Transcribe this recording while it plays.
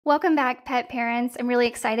Welcome back, pet parents. I'm really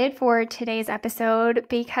excited for today's episode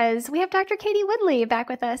because we have Dr. Katie Woodley back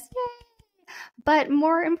with us. Yay! But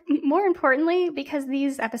more importantly, because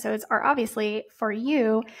these episodes are obviously for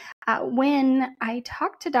you, when I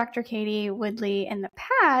talked to Dr. Katie Woodley in the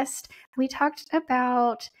past, we talked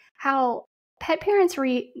about how pet parents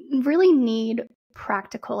really need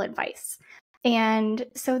practical advice. And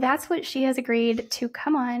so that's what she has agreed to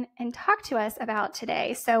come on and talk to us about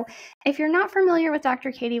today. So if you're not familiar with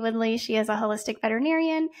Dr. Katie Woodley, she is a holistic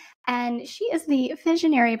veterinarian, and she is the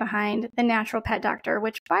visionary behind The Natural Pet Doctor,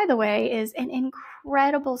 which, by the way, is an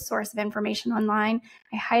incredible source of information online.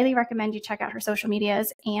 I highly recommend you check out her social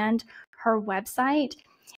medias and her website.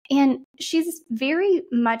 And she's very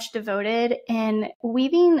much devoted in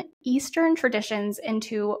weaving Eastern traditions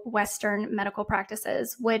into Western medical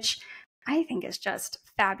practices, which I think is just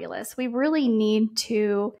fabulous. We really need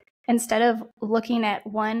to, instead of looking at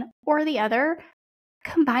one or the other,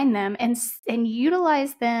 combine them and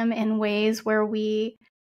utilize them in ways where we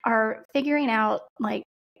are figuring out like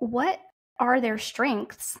what are their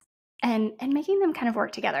strengths and making them kind of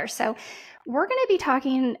work together. So we're going to be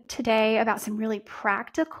talking today about some really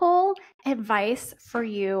practical advice for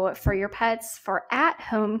you, for your pets, for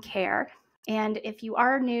at-home care. And if you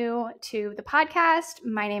are new to the podcast,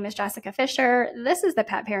 my name is Jessica Fisher. This is the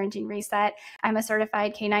Pet Parenting Reset. I'm a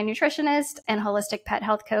certified canine nutritionist and holistic pet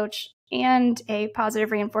health coach and a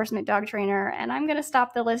positive reinforcement dog trainer. And I'm going to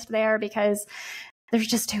stop the list there because there's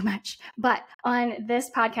just too much. But on this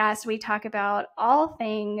podcast, we talk about all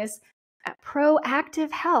things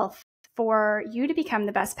proactive health for you to become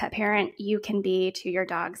the best pet parent you can be to your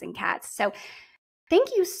dogs and cats. So thank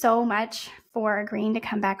you so much for agreeing to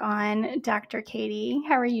come back on, Dr. Katie.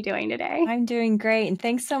 How are you doing today? I'm doing great. And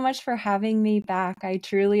thanks so much for having me back. I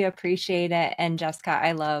truly appreciate it. And Jessica,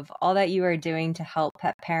 I love all that you are doing to help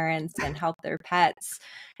pet parents and help their pets.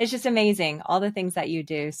 It's just amazing, all the things that you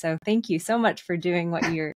do. So thank you so much for doing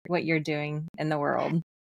what you're doing in the world.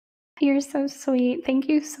 You're so sweet. Thank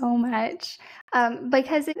you so much.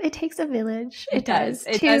 Because it takes a village. It does.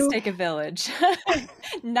 It does take a village.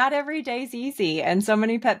 Not every day's easy. And so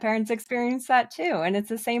many pet parents experience that too. And it's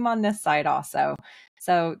the same on this side also.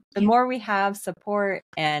 So the more we have support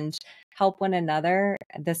and help one another,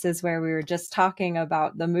 this is where we were just talking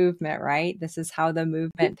about the movement, right? This is how the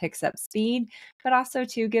movement picks up speed, but also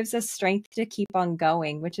too gives us strength to keep on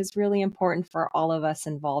going, which is really important for all of us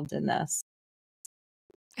involved in this.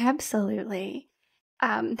 Absolutely.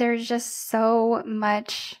 There's just so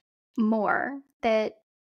much more that,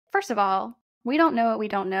 first of all, we don't know what we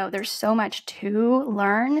don't know. There's so much to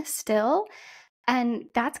learn still. And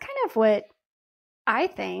that's kind of what I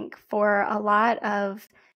think for a lot of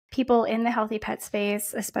people in the healthy pet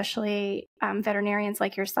space, especially veterinarians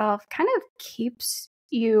like yourself, kind of keeps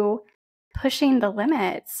you pushing the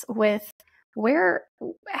limits with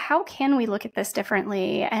how can we look at this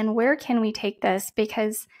differently and where can we take this?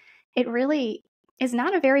 Because it really is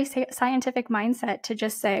not a very scientific mindset to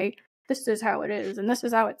just say, this is how it is and this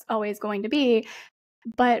is how it's always going to be,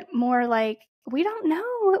 but more like, we don't know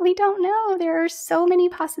what we don't know. There are so many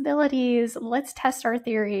possibilities. Let's test our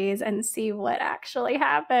theories and see what actually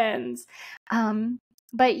happens.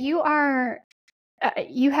 But you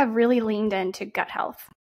have really leaned into gut health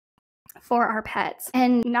for our pets,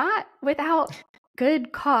 and not without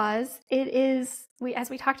good cause. It is, as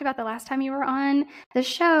we talked about the last time you were on the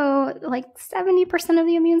show, like 70% of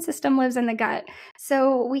the immune system lives in the gut.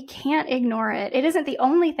 So we can't ignore it. It isn't the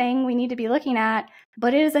only thing we need to be looking at,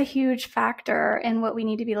 but it is a huge factor in what we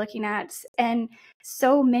need to be looking at. And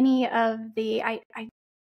so many of I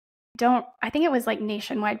think it was like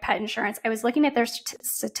Nationwide Pet Insurance. I was looking at their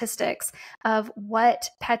statistics of what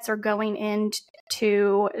pets are going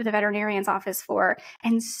into the veterinarian's office for.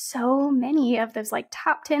 And so many of those like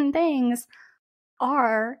top 10 things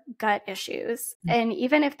are gut issues. And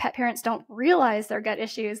even if pet parents don't realize they're gut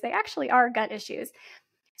issues, they actually are gut issues.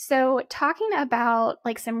 So talking about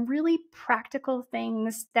like some really practical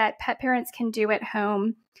things that pet parents can do at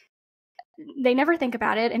home, they never think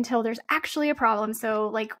about it until there's actually a problem. So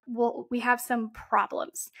like, we have some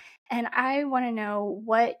problems, and I want to know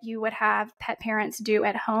what you would have pet parents do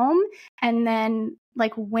at home. And then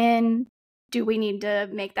like, when do we need to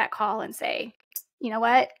make that call and say, you know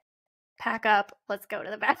what, pack up, let's go to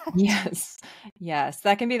the vet? Yes.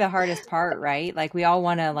 That can be the hardest part, right? Like we all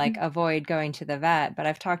want to like avoid going to the vet, but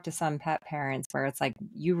I've talked to some pet parents where it's like,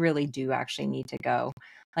 you really do actually need to go.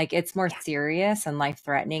 Like it's more serious and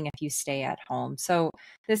life-threatening if you stay at home. So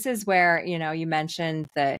this is where, you mentioned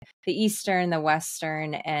the Eastern, the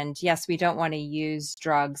Western, and yes, we don't want to use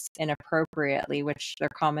drugs inappropriately, which they're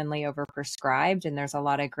commonly overprescribed. And there's a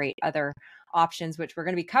lot of great other options, which we're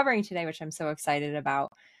going to be covering today, which I'm so excited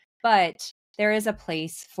about. But there is a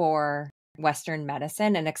place for Western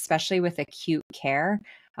medicine, and especially with acute care.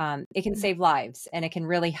 It can save lives, and it can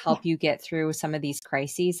really help you get through some of these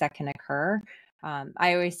crises that can occur.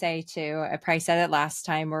 I always say too, I probably said it last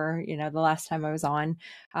time, or, the last time I was on,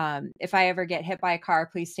 if I ever get hit by a car,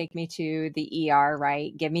 please take me to the ER,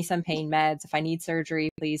 right? Give me some pain meds. If I need surgery,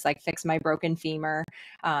 please fix my broken femur.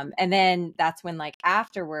 And then that's when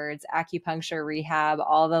afterwards, acupuncture, rehab,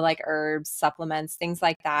 all the herbs, supplements, things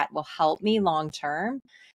like that will help me long term.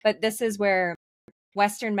 But this is where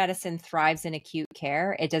Western medicine thrives in acute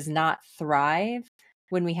care. It does not thrive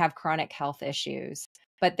when we have chronic health issues.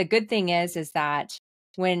 But the good thing is that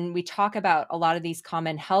when we talk about a lot of these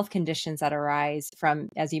common health conditions that arise from,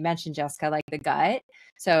 as you mentioned, Jessica, like the gut,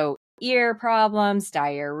 so ear problems,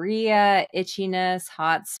 diarrhea, itchiness,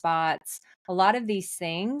 hot spots, a lot of these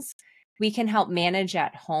things we can help manage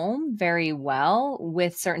at home very well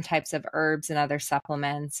with certain types of herbs and other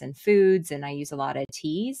supplements and foods. And I use a lot of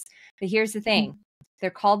teas. But here's the thing.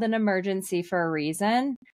 They're called an emergency for a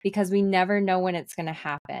reason because we never know when it's going to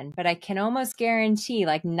happen. But I can almost guarantee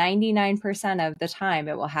 99% of the time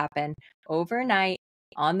it will happen overnight,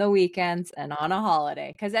 on the weekends, and on a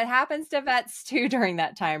holiday, because it happens to vets too during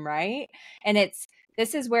that time, right? And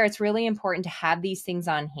this is where it's really important to have these things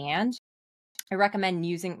on hand. I recommend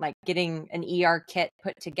getting an ER kit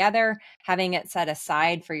put together, having it set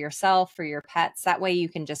aside for yourself, for your pets. That way you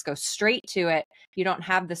can just go straight to it. You don't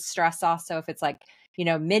have the stress also if it's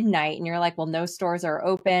midnight and you're like, well, no stores are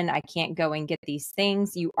open. I can't go and get these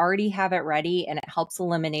things. You already have it ready, and it helps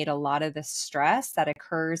eliminate a lot of the stress that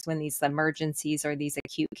occurs when these emergencies or these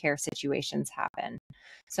acute care situations happen.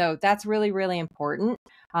 So that's really, really important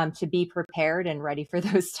to be prepared and ready for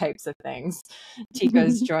those types of things.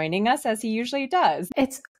 Tico's joining us as he usually does.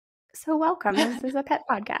 It's so welcome. This is a pet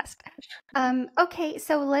podcast. Okay,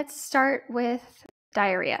 so let's start with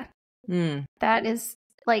diarrhea. That is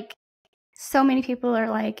so many people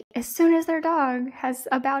are as soon as their dog has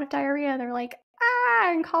a bout of diarrhea, they're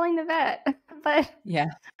I'm calling the vet. But yeah,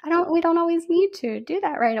 we don't always need to do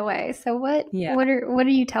that right away. So what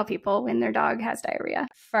do you tell people when their dog has diarrhea?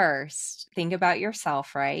 First, think about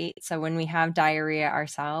yourself, right? So when we have diarrhea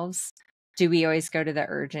ourselves, do we always go to the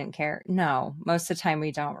urgent care? No, most of the time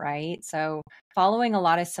we don't, right? So following a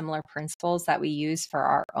lot of similar principles that we use for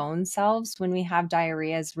our own selves when we have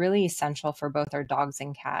diarrhea is really essential for both our dogs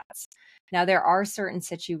and cats. Now, there are certain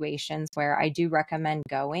situations where I do recommend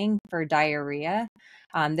going for diarrhea.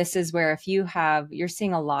 This is where if you're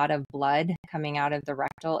seeing a lot of blood coming out of the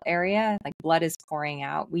rectal area, blood is pouring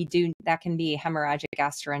out. That can be hemorrhagic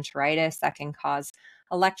gastroenteritis that can cause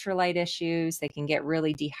electrolyte issues. They can get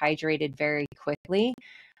really dehydrated very quickly.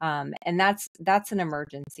 And that's an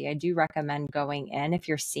emergency. I do recommend going in if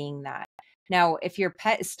you're seeing that. Now, if your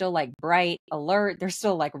pet is still bright, alert, they're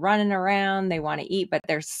still running around, they want to eat, but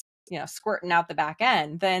there's squirting out the back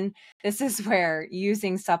end, then this is where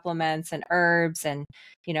using supplements and herbs and,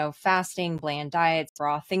 fasting, bland diets,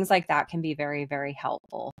 broth, things like that can be very, very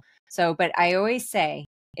helpful. So, but I always say,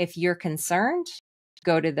 if you're concerned,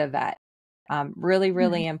 go to the vet. Really,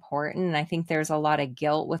 really important. And I think there's a lot of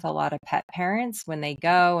guilt with a lot of pet parents when they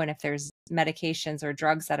go. And if there's medications or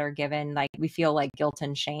drugs that are given, we feel guilt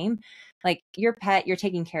and shame. Your pet, you're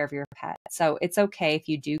taking care of your pet. So it's okay if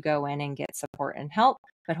you do go in and get support and help,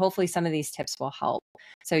 but hopefully some of these tips will help.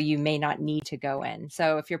 So you may not need to go in.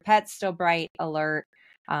 So if your pet's still bright, alert,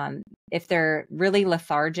 if they're really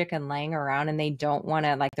lethargic and laying around and they don't want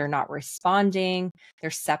to, they're not responding,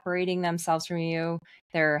 they're separating themselves from you,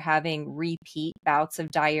 they're having repeat bouts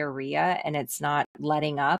of diarrhea and it's not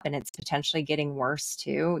letting up and it's potentially getting worse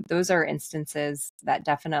too. Those are instances that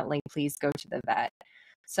definitely please go to the vet.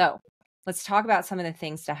 So let's talk about some of the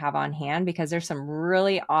things to have on hand, because there's some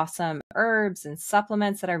really awesome herbs and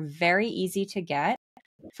supplements that are very easy to get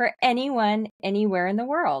for anyone, anywhere in the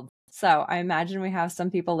world. So I imagine we have some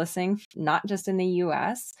people listening, not just in the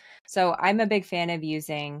US. So I'm a big fan of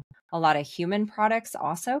using a lot of human products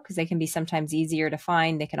also, because they can be sometimes easier to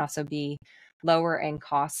find. They can also be lower in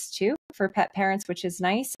cost too for pet parents, which is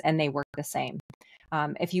nice, and they work the same.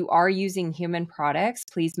 If you are using human products,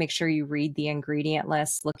 please make sure you read the ingredient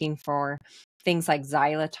list, looking for things like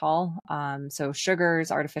xylitol, so sugars,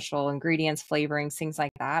 artificial ingredients, flavorings, things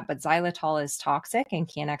like that. But xylitol is toxic and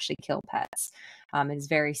can actually kill pets. It's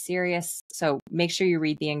very serious. So make sure you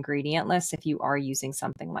read the ingredient list if you are using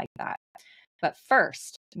something like that. But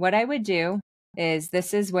first, what I would do is,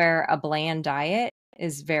 this is where a bland diet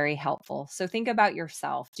is very helpful. So think about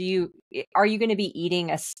yourself. Are you going to be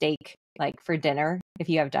eating a steak for dinner if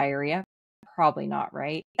you have diarrhea? probably not,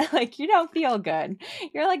 right? Like you don't feel good.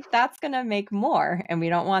 You're like, that's going to make more. And we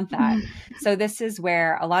don't want that. So this is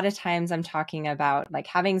where a lot of times I'm talking about like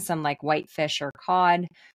having some like white fish or cod,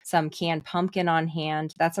 some canned pumpkin on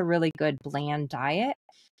hand. That's a really good bland diet.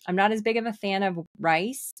 I'm not as big of a fan of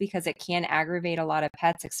rice because it can aggravate a lot of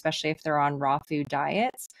pets, especially if they're on raw food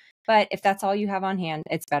diets. But if that's all you have on hand,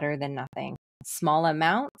 it's better than nothing. Small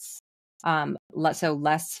amounts, so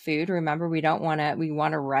less food. Remember, we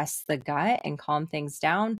want to rest the gut and calm things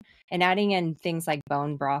down. And adding in things like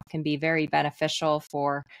bone broth can be very beneficial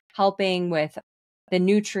for helping with the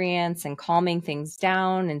nutrients and calming things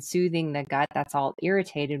down and soothing the gut that's all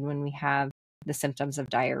irritated when we have the symptoms of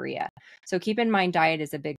diarrhea. So keep in mind, diet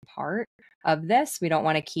is a big part of this. We don't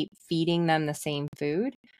want to keep feeding them the same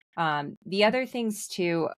food. The other things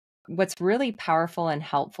too, what's really powerful and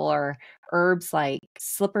helpful are herbs like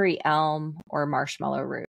slippery elm or marshmallow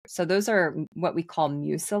root. So those are what we call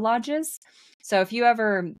mucilages. So if you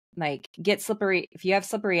ever if you have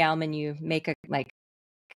slippery elm and you make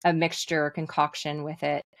a mixture or concoction with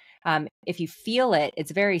it, if you feel it,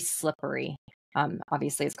 it's very slippery.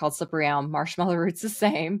 Obviously it's called slippery elm. Marshmallow root's the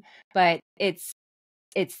same, but it's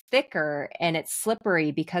thicker and it's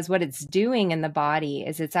slippery because what it's doing in the body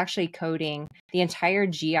is it's actually coating the entire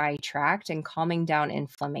GI tract and calming down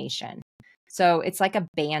inflammation. So it's like a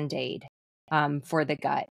Band-Aid for the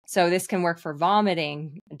gut. So this can work for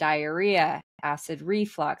vomiting, diarrhea, acid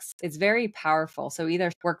reflux. It's very powerful. So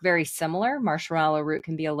either work very similar. Marshmallow root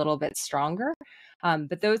can be a little bit stronger,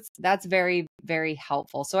 but that's very, very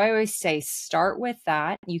helpful. So I always say start with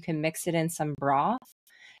that. You can mix it in some broth.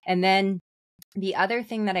 And then the other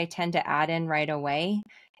thing that I tend to add in right away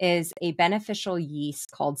is a beneficial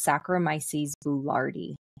yeast called Saccharomyces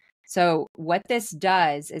boulardii. So what this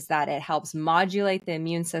does is that it helps modulate the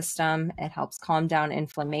immune system, it helps calm down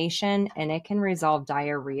inflammation, and it can resolve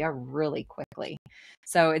diarrhea really quickly.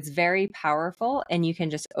 So it's very powerful, and you can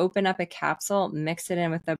just open up a capsule, mix it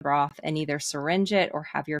in with the broth, and either syringe it or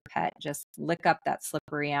have your pet just lick up that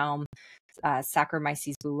slippery elm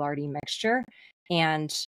Saccharomyces boulardii mixture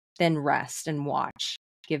and then rest and watch.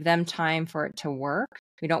 Give them time for it to work.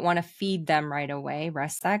 We don't want to feed them right away.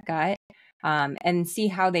 Rest that gut and see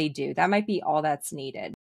how they do. That might be all that's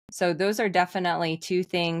needed. So those are definitely two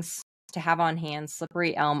things to have on hand,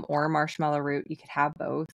 slippery elm or marshmallow root. You could have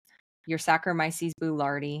both. Your Saccharomyces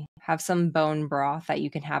boulardii, have some bone broth that you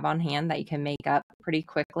can have on hand that you can make up pretty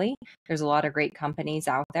quickly. There's a lot of great companies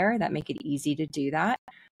out there that make it easy to do that.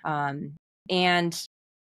 And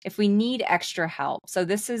if we need extra help, so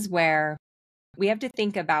this is where we have to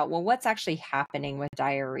think about, well, what's actually happening with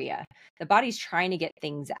diarrhea? The body's trying to get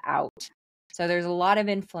things out. So there's a lot of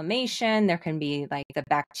inflammation. There can be like the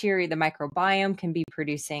bacteria, the microbiome can be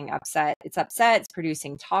producing upset. It's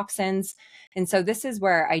producing toxins. And so this is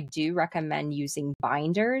where I do recommend using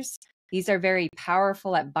binders. These are very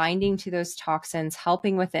powerful at binding to those toxins,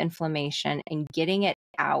 helping with the inflammation and getting it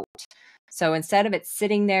out. So instead of it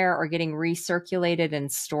sitting there or getting recirculated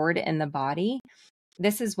and stored in the body,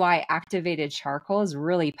 this is why activated charcoal is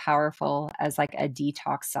really powerful as like a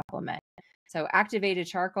detox supplement. So activated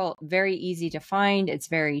charcoal, very easy to find. It's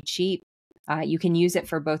very cheap. You can use it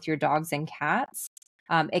for both your dogs and cats.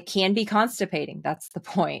 It can be constipating. That's the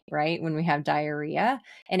point, right? When we have diarrhea,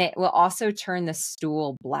 and it will also turn the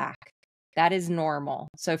stool black. That is normal.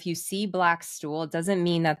 So if you see black stool, it doesn't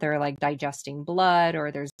mean that they're like digesting blood or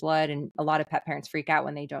there's blood. And a lot of pet parents freak out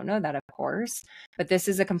when they don't know that, of course. But this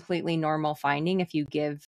is a completely normal finding if you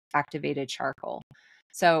give activated charcoal.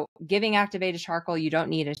 So giving activated charcoal, you don't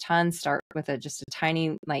need a ton. Start with just a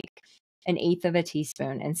tiny, like an eighth of a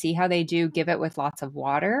teaspoon and see how they do. Give it with lots of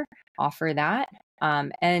water, offer that,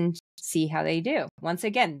 and see how they do. Once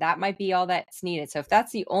again, that might be all that's needed. So if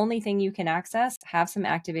that's the only thing you can access, have some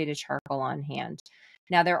activated charcoal on hand.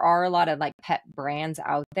 Now, there are a lot of like pet brands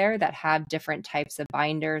out there that have different types of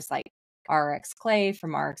binders, like RX Clay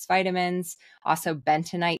from RX Vitamins. Also,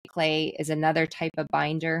 bentonite clay is another type of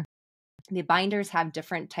binder. The binders have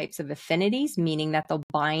different types of affinities, meaning that they'll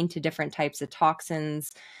bind to different types of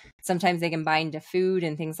toxins. Sometimes they can bind to food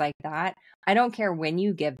and things like that. I don't care when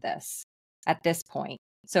you give this at this point.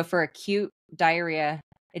 So for acute diarrhea,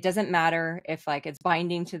 it doesn't matter if like it's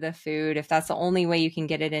binding to the food, if that's the only way you can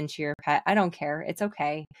get it into your pet. I don't care. It's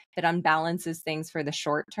okay. It unbalances things for the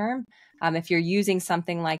short term. If you're using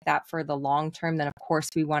something like that for the long term, then of course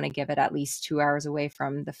we want to give it at least 2 hours away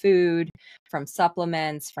from the food, from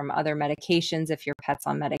supplements, from other medications if your pet's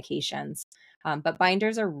on medications. But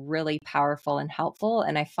binders are really powerful and helpful.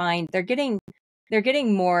 And I find they're getting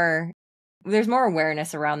more, there's more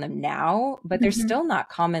awareness around them now, but they're still not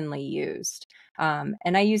commonly used.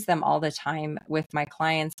 And I use them all the time with my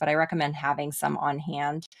clients, but I recommend having some on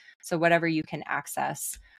hand. So whatever you can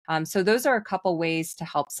access. So those are a couple ways to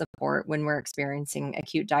help support when we're experiencing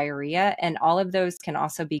acute diarrhea. And all of those can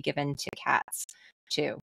also be given to cats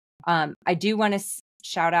too. I do want to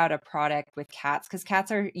shout out a product with cats because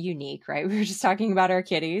cats are unique, right? We were just talking about our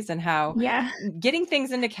kitties and how getting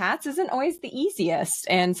things into cats isn't always the easiest.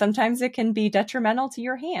 And sometimes it can be detrimental to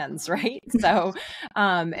your hands, right? So,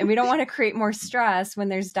 and we don't want to create more stress when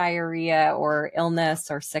there's diarrhea or illness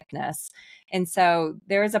or sickness. And so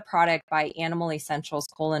there is a product by Animal Essentials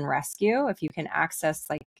Colon Rescue. If you can access,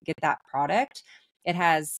 get that product,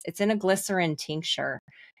 it's in a glycerin tincture.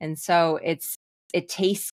 And so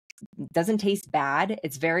doesn't taste bad.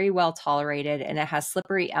 It's very well tolerated, and it has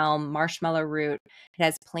slippery elm, marshmallow root. It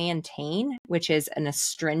has plantain, which is an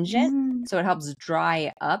astringent. So it helps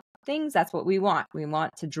dry up things. That's what we want. We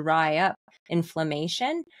want to dry up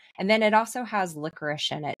inflammation. And then it also has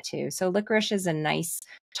licorice in it too. So licorice is a nice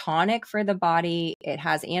tonic for the body. It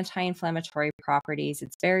has anti-inflammatory properties.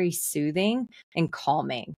 It's very soothing and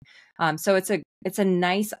calming. So it's a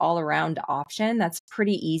nice all-around option that's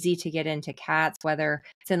pretty easy to get into cats, whether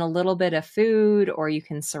it's in a little bit of food or you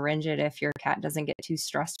can syringe it if your cat doesn't get too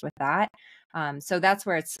stressed with that. So that's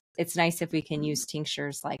where it's nice if we can use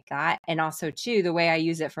tinctures like that. And also too, the way I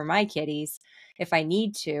use it for my kitties, if I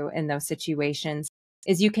need to in those situations,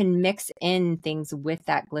 is you can mix in things with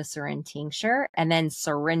that glycerin tincture and then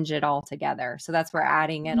syringe it all together. So that's where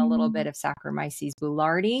adding in a little bit of Saccharomyces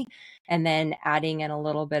boulardii and then adding in a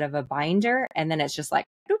little bit of a binder. And then it's just like,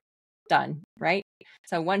 doop, done, right?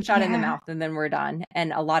 So one shot in the mouth and then we're done.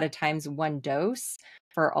 And a lot of times one dose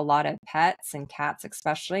for a lot of pets and cats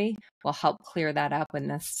especially will help clear that up when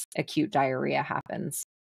this acute diarrhea happens.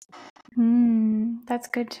 That's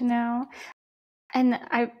good to know. And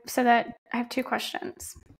I have two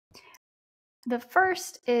questions. The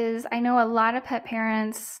first is, I know a lot of pet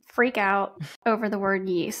parents freak out over the word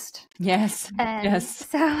yeast. Yes. Yes.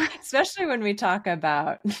 So, especially when we talk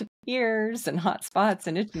about ears and hot spots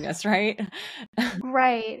and itchiness, right?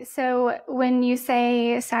 Right. So when you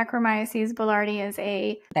say Saccharomyces boulardii is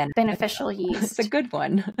a beneficial yeast, it's a good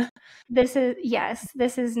one. This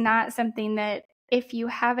is not something that if you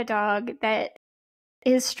have a dog that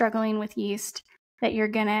is struggling with yeast, that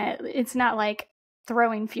it's not like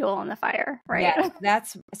throwing fuel on the fire, right? Yeah,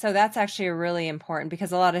 that's actually really important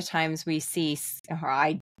because a lot of times we see, or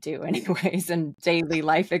I do anyways, in daily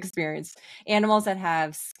life experience, animals that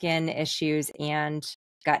have skin issues and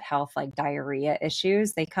gut health, like diarrhea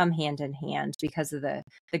issues, they come hand in hand because of the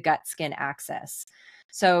gut skin axis.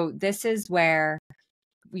 So this is where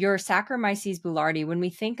your Saccharomyces boulardii, when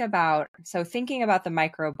we thinking about the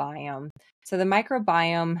microbiome, so the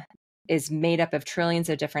microbiome is made up of trillions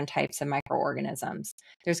of different types of microorganisms.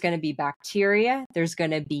 There's going to be bacteria, there's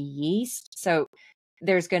going to be yeast, so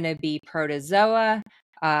there's going to be protozoa,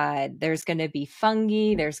 there's going to be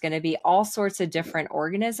fungi, there's going to be all sorts of different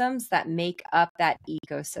organisms that make up that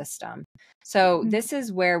ecosystem. So this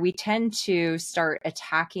is where we tend to start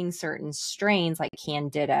attacking certain strains like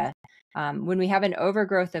Candida. When we have an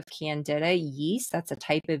overgrowth of Candida yeast, that's a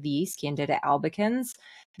type of yeast, Candida albicans,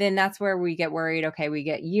 then that's where we get worried. Okay, we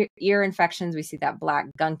get ear infections. We see that black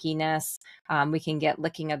gunkiness. We can get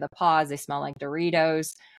licking of the paws. They smell like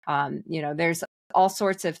Doritos. There's all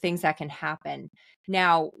sorts of things that can happen.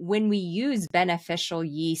 Now, when we use beneficial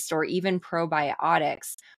yeast or even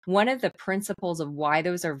probiotics, one of the principles of why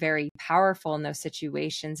those are very powerful in those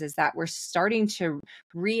situations is that we're starting to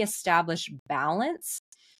reestablish balance.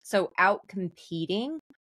 So out competing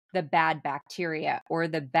the bad bacteria or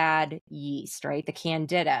the bad yeast, right? The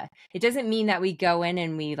Candida. It doesn't mean that we go in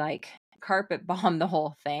and we carpet bomb the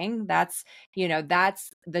whole thing. That's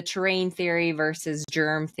the terrain theory versus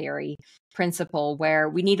germ theory principle, where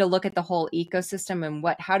we need to look at the whole ecosystem and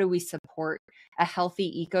how do we support a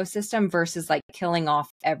healthy ecosystem versus killing off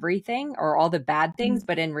everything or all the bad things.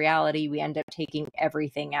 But in reality, we end up taking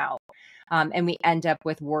everything out. And we end up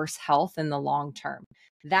with worse health in the long term.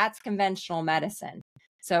 That's conventional medicine.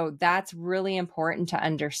 So that's really important to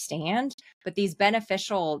understand. But these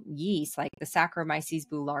beneficial yeasts, like the Saccharomyces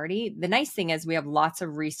boulardii, the nice thing is we have lots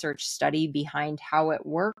of research study behind how it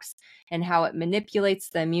works and how it manipulates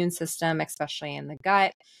the immune system, especially in the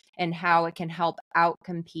gut, and how it can help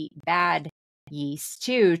outcompete bad yeast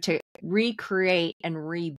too, to recreate and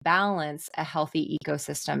rebalance a healthy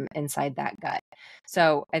ecosystem inside that gut.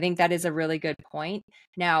 So I think that is a really good point.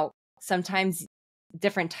 Now, sometimes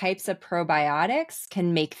different types of probiotics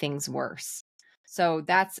can make things worse. So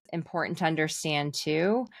that's important to understand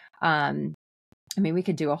too. I mean, we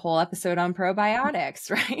could do a whole episode on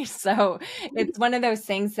probiotics, right? So it's one of those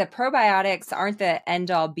things that probiotics aren't the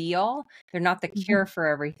end all be all. They're not the cure for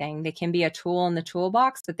everything. They can be a tool in the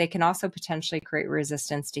toolbox, but they can also potentially create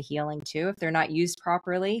resistance to healing too if they're not used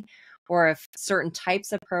properly, or if certain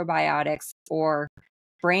types of probiotics or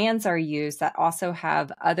brands are used that also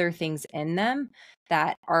have other things in them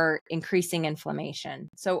that are increasing inflammation.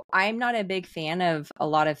 So I'm not a big fan of a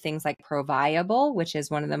lot of things like Proviable, which is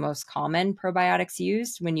one of the most common probiotics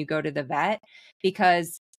used when you go to the vet,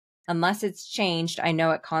 because unless it's changed, I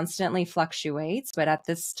know it constantly fluctuates, but at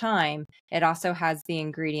this time, it also has the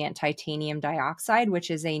ingredient titanium dioxide,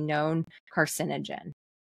 which is a known carcinogen.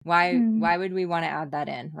 Why would we want to add that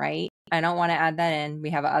in, right? I don't want to add that in. We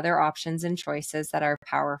have other options and choices that are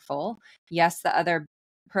powerful. Yes, the other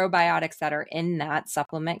probiotics that are in that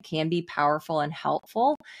supplement can be powerful and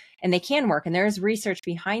helpful, and they can work, and there's research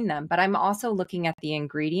behind them. But I'm also looking at the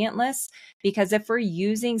ingredient list, because if we're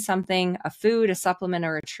using something, a food, a supplement,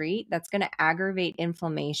 or a treat that's going to aggravate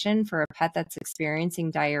inflammation for a pet that's experiencing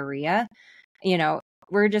diarrhea,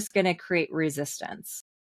 we're just going to create resistance.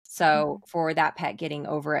 So for that pet getting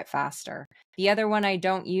over it faster. The other one I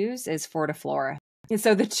don't use is Fortiflora. And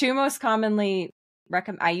so the two most commonly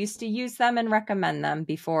I used to use them and recommend them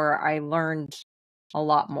before I learned a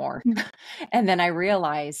lot more. And then I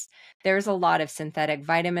realized there's a lot of synthetic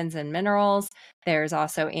vitamins and minerals. There's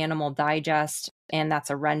also Animal Digest, and that's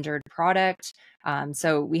a rendered product.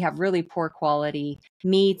 So we have really poor quality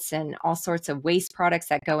meats and all sorts of waste products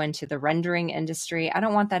that go into the rendering industry. I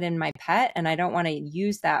don't want that in my pet, and I don't want to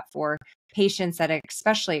use that for patients that are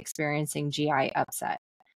especially experiencing GI upset.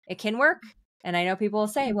 It can work. And I know people will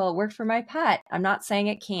say, well, it worked for my pet. I'm not saying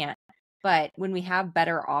it can't. But when we have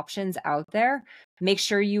better options out there, make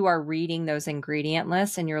sure you are reading those ingredient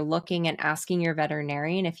lists and you're looking and asking your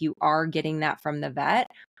veterinarian, if you are getting that from the vet,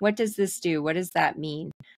 what does this do? What does that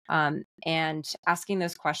mean? And asking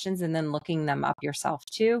those questions and then looking them up yourself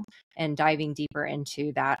too, and diving deeper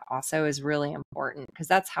into that also is really important, because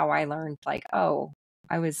that's how I learned, like, oh,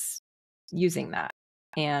 I was using that.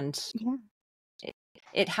 And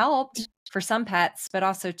it helped for some pets, but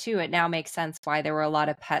also too, it now makes sense why there were a lot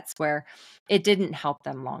of pets where it didn't help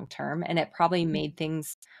them long term, and it probably made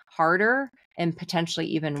things harder and potentially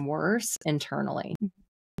even worse internally.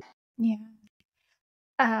 Yeah.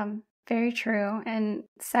 Very true. And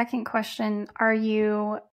second question, are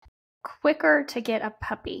you quicker to get a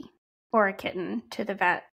puppy or a kitten to the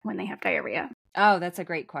vet when they have diarrhea? Oh, that's a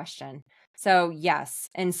great question. So yes,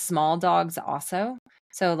 and small dogs also.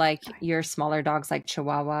 So like your smaller dogs like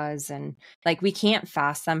Chihuahuas, and like we can't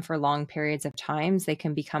fast them for long periods of times. They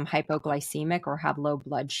can become hypoglycemic or have low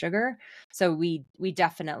blood sugar. So we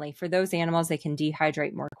definitely, for those animals, they can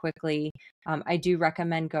dehydrate more quickly. I do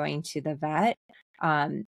recommend going to the vet.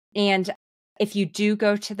 And if you do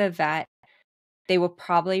go to the vet, they will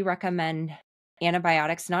probably recommend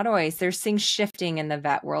antibiotics. Not always. There's things shifting in the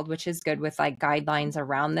vet world, which is good, with like guidelines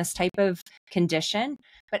around this type of condition.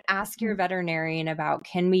 But ask your veterinarian about,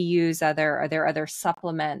 are there other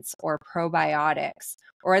supplements or probiotics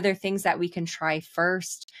or other things that we can try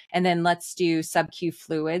first? And then let's do sub-Q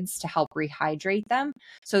fluids to help rehydrate them.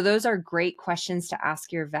 So those are great questions to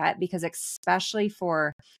ask your vet, because especially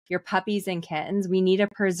for your puppies and kittens, we need to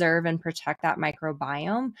preserve and protect that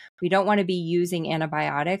microbiome. We don't want to be using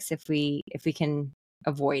antibiotics if we can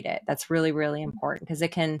avoid it. That's really, really important, because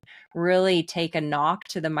it can really take a knock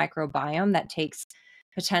to the microbiome that takes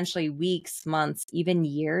potentially weeks, months, even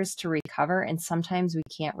years to recover. And sometimes we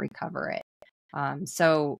can't recover it.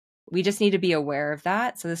 So we just need to be aware of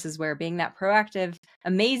that. So this is where being that proactive,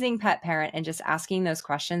 amazing pet parent and just asking those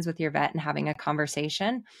questions with your vet and having a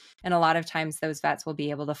conversation. And a lot of times those vets will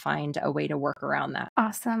be able to find a way to work around that.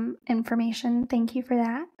 Awesome information. Thank you for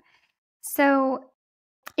that. So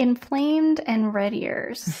inflamed and red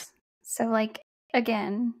ears. So like,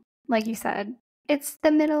 again, like you said, it's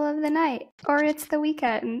the middle of the night or it's the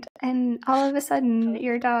weekend, and all of a sudden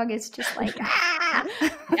your dog is just like, ah!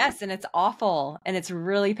 Yes, and it's awful and it's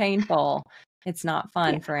really painful. It's not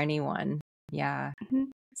fun for anyone. Yeah.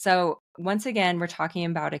 So once again, we're talking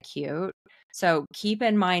about acute. So keep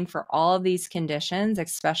in mind, for all of these conditions,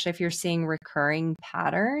 especially if you're seeing recurring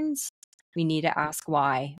patterns, we need to ask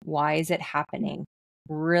why. Why is it happening?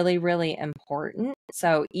 Really, really important.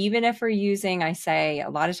 So even if we're using, I say a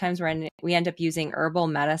lot of times we end up using herbal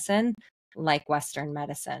medicine like Western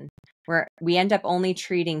medicine, where we end up only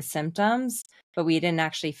treating symptoms, but we didn't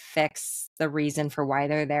actually fix the reason for why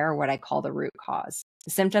they're there, or what I call the root cause.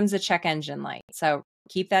 The symptom's a check engine light. So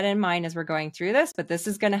keep that in mind as we're going through this, but this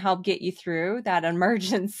is going to help get you through that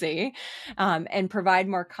emergency and provide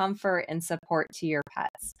more comfort and support to your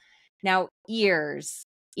pets. Now, ears.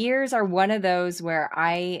 Ears are one of those where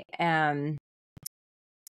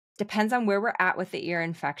depends on where we're at with the ear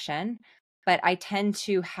infection, but I tend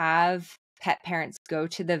to have pet parents go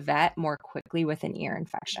to the vet more quickly with an ear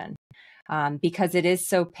infection because it is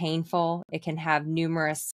so painful. It can have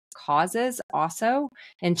numerous causes also,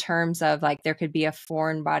 in terms of like there could be a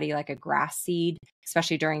foreign body like a grass seed,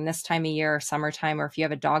 especially during this time of year or summertime, or if you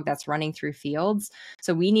have a dog that's running through fields.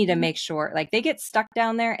 So we need to make sure like they get stuck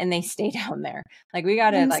down there and they stay down there. Like we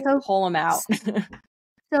got to like pull them out.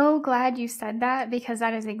 So glad you said that, because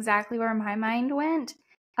that is exactly where my mind went.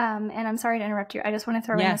 And I'm sorry to interrupt you. I just want to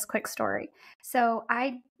throw in this quick story. So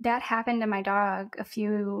that happened to my dog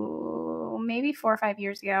maybe 4 or 5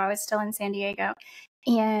 years ago. I was still in San Diego,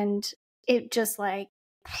 and it just like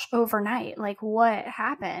overnight, like what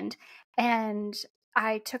happened? And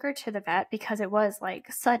I took her to the vet because it was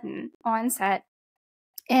like sudden onset.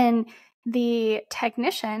 And the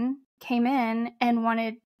technician came in and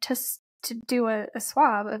wanted to do a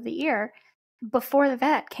swab of the ear before the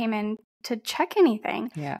vet came in to check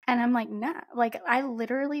anything. Yeah. And I'm like, nah, like I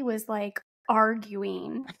literally was like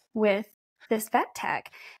arguing with this vet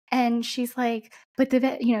tech, and she's like, but the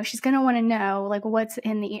vet, she's going to want to know like what's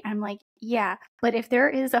in the ear. I'm like, yeah, but if there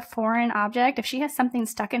is a foreign object, if she has something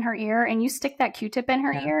stuck in her ear and you stick that Q-tip in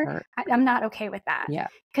her ear, I'm not okay with that. Yeah.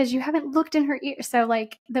 Because you haven't looked in her ear. So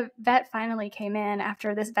like the vet finally came in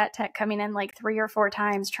after this vet tech coming in like 3 or 4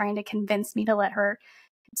 times trying to convince me to let her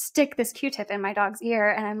stick this Q-tip in my dog's ear.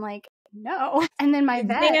 And I'm like, no. And then my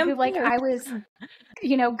vet, who like I was,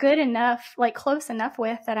 good enough, like close enough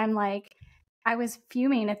with, that I'm like, I was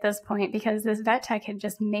fuming at this point because this vet tech had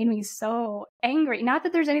just made me so angry. Not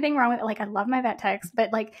that there's anything wrong with it. Like I love my vet techs,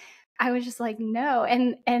 but like I was just like, no.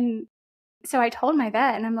 And so I told my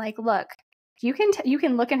vet, and I'm like, look, you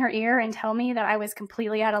can look in her ear and tell me that I was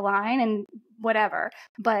completely out of line and whatever,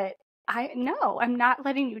 but I'm not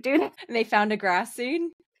letting you do that. And they found a grass seed?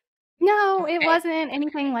 No, it wasn't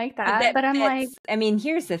anything like that. But I'm like, I mean,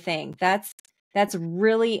 here's the thing. That's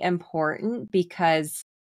really important, because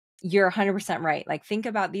you're 100% right. Like think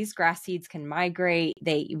about these grass seeds can migrate.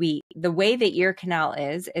 The way the ear canal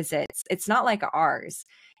is it's not like ours.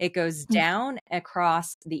 It goes down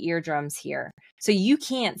across the eardrums here. So you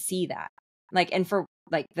can't see that. Like, and for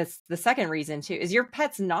like this, the second reason too, is your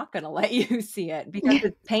pet's not going to let you see it because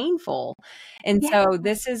it's painful. And so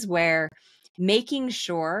this is where making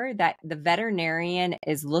sure that the veterinarian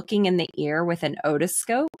is looking in the ear with an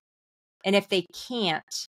otoscope. And if they can't,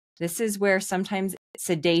 this is where sometimes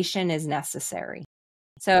sedation is necessary.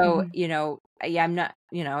 So, I'm not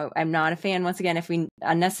a fan, once again, if we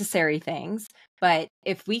unnecessary things, but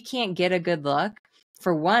if we can't get a good look,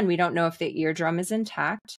 for one, we don't know if the eardrum is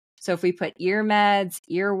intact. So if we put ear meds,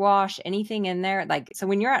 ear wash, anything in there, like, so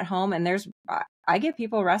when you're at home and I give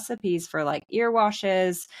people recipes for like ear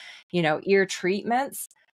washes, ear treatments,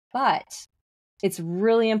 but it's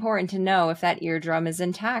really important to know if that eardrum is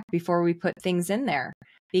intact before we put things in there,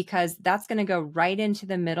 because that's going to go right into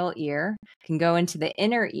the middle ear, can go into the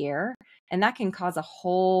inner ear, and that can cause a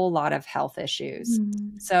whole lot of health issues.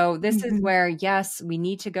 So this is where, yes, we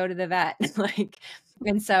need to go to the vet,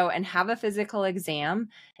 and have a physical exam.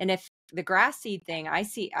 And if the grass seed thing,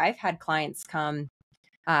 I've had clients come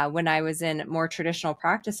when I was in more traditional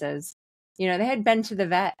practices, they had been to the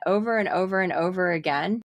vet over and over and over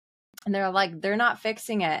again. And they're like, they're not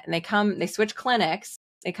fixing it. And they switch clinics.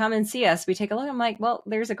 They come and see us. We take a look. I'm like, well,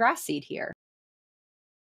 there's a grass seed here.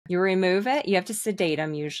 You remove it. You have to sedate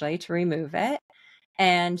them usually to remove it.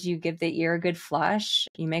 And you give the ear a good flush.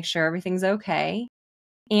 You make sure everything's okay.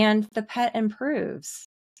 And the pet improves.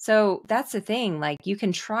 So that's the thing. Like you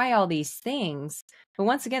can try all these things, but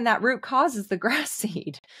once again, that root cause is the grass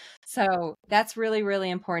seed. So that's really, really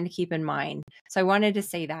important to keep in mind. So I wanted to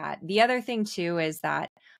say that. The other thing too is that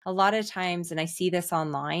a lot of times, and I see this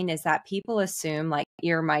online, is that people assume like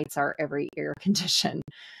ear mites are every ear condition.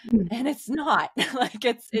 And it's not. Like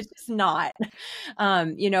it's just not.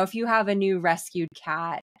 If you have a new rescued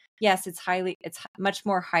cat, yes, it's much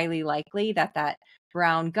more highly likely that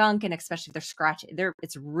brown gunk, and especially if they're scratching,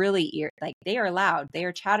 it's really they are loud, they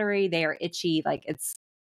are chattery, they are itchy, like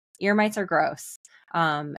ear mites are gross.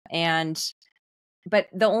 But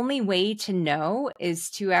the only way to know is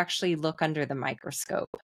to actually look under the microscope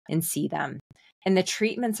and see them. And the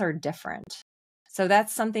treatments are different. So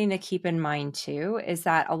that's something to keep in mind too, is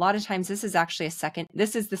that a lot of times this is actually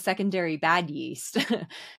this is the secondary bad yeast,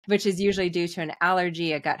 which is usually due to an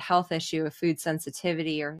allergy, a gut health issue, a food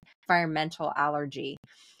sensitivity, or environmental allergy.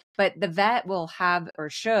 But the vet will have, or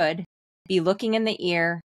should be, looking in the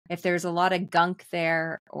ear. If there's a lot of gunk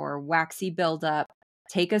there or waxy buildup,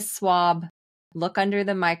 take a swab, look under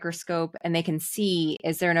the microscope, and they can see,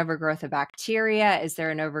 is there an overgrowth of bacteria? Is there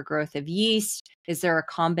an overgrowth of yeast? Is there a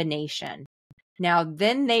combination? Now,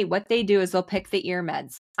 then what they do is they'll pick the ear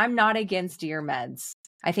meds. I'm not against ear meds.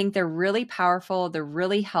 I think they're really powerful. They're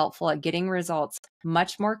really helpful at getting results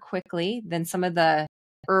much more quickly than some of the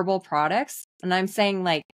herbal products. And I'm saying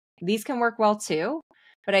like these can work well too,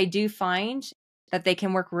 but I do find that they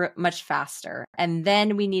can work much faster. And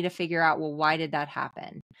then we need to figure out, well, why did that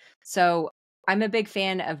happen? So I'm a big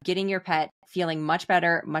fan of getting your pet feeling much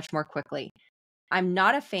better, much more quickly. I'm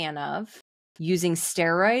not a fan of using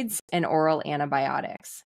steroids and oral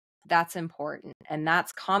antibiotics. That's important. And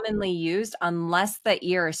that's commonly used unless the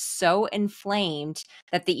ear is so inflamed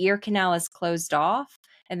that the ear canal is closed off.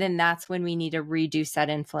 And then that's when we need to reduce that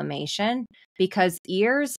inflammation, because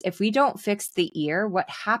ears, if we don't fix the ear, what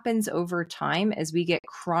happens over time is we get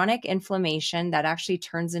chronic inflammation that actually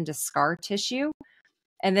turns into scar tissue.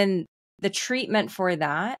 And then the treatment for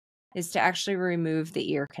that is to actually remove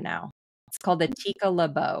the ear canal. It's called the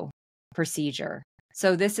Tika-Labo procedure.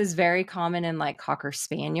 So this is very common in like Cocker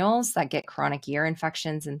Spaniels that get chronic ear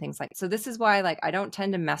infections and things like that. So this is why like I don't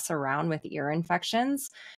tend to mess around with ear infections,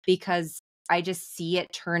 because I just see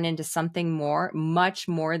it turn into something much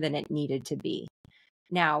more than it needed to be.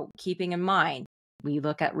 Now, keeping in mind, we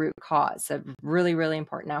look at root cause. So really, really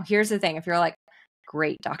important. Now, here's the thing. If you're like,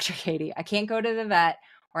 great, Dr. Katie, I can't go to the vet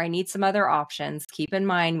or I need some other options, keep in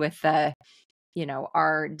mind with the,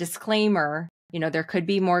 our disclaimer, there could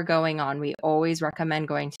be more going on. We always recommend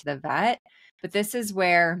going to the vet, but this is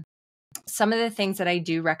where some of the things that I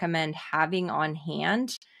do recommend having on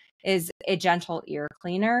hand is a gentle ear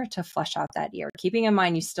cleaner to flush out that ear. Keeping in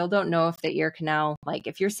mind, you still don't know if the ear canal, like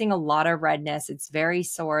if you're seeing a lot of redness, it's very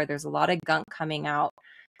sore, there's a lot of gunk coming out,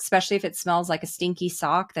 especially if it smells like a stinky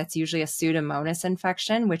sock, that's usually a Pseudomonas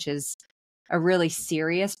infection, which is a really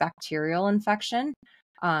serious bacterial infection.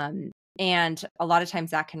 And a lot of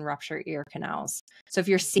times that can rupture ear canals. So if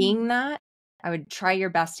you're seeing that, I would try your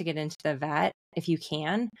best to get into the vet if you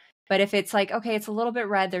can. But if it's like, okay, it's a little bit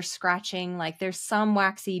red, there's scratching, like there's some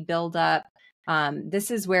waxy buildup,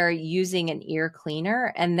 this is where using an ear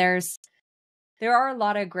cleaner, and there are a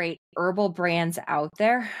lot of great herbal brands out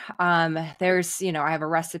there. There's, I have a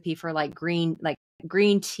recipe for like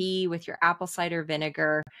green tea with your apple cider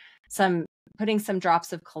vinegar, putting some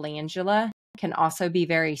drops of calendula can also be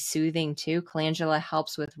very soothing too. Calendula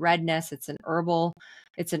helps with redness. It's an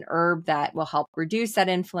herb that will help reduce that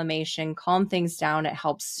inflammation, calm things down. It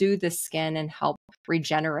helps soothe the skin and help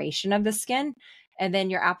regeneration of the skin. And then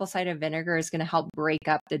your apple cider vinegar is going to help break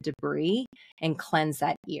up the debris and cleanse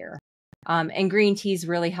that ear. And green tea is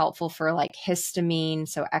really helpful for like histamine,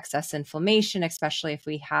 so excess inflammation, especially if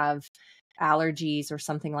we have allergies or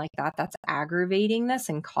something like that, that's aggravating this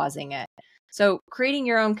and causing it. So creating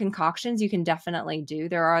your own concoctions, you can definitely do.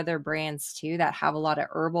 There are other brands too that have a lot of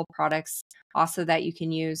herbal products also that you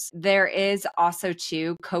can use. There is also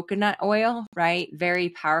too coconut oil, right? Very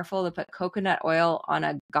powerful to put coconut oil on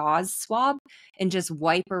a gauze swab and just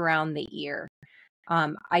wipe around the ear.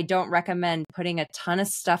 I don't recommend putting a ton of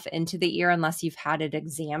stuff into the ear unless you've had it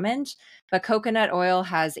examined, but coconut oil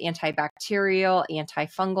has antibacterial,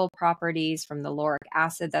 antifungal properties from the lauric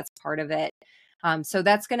acid that's part of it. So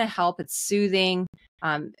that's going to help. It's soothing.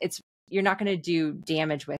 You're not going to do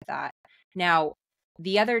damage with that. Now,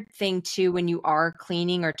 the other thing too, when you are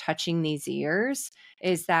cleaning or touching these ears,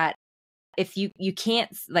 is that if you can't,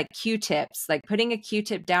 like Q-tips, like putting a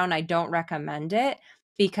Q-tip down, I don't recommend it,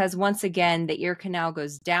 because once again, the ear canal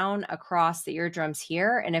goes down across the eardrums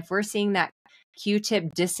here. And if we're seeing that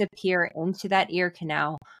Q-tip disappear into that ear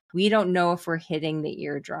canal, we don't know if we're hitting the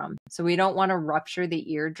eardrum. So we don't want to rupture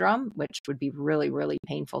the eardrum, which would be really, really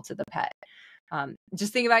painful to the pet.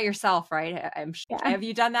 Just think about yourself, right? Have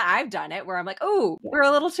you done that? I've done it where I'm like, oh, we're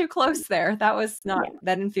a little too close there. That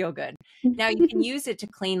didn't feel good. Now you can use it to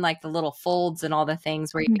clean like the little folds and all the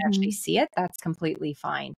things where you can actually see it. That's completely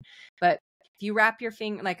fine. But if you wrap your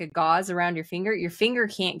finger like a gauze around your finger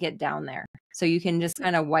can't get down there. So you can just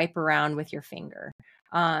kind of wipe around with your finger.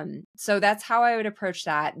 So that's how I would approach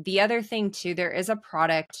that. The other thing too, there is a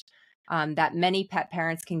product that many pet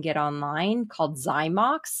parents can get online called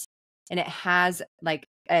Zymox, and it has like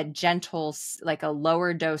a gentle, like a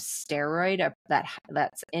lower dose steroid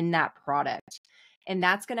that's in that product. And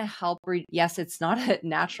that's going to help. Yes, it's not a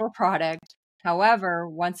natural product. However,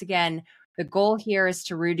 once again, the goal here is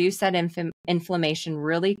to reduce that inflammation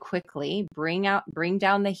really quickly, bring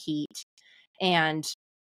down the heat, and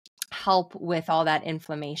help with all that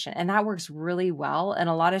inflammation. And that works really well. And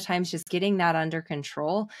a lot of times just getting that under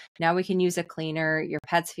control. Now we can use a cleaner, your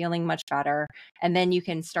pet's feeling much better. And then you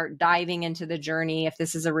can start diving into the journey if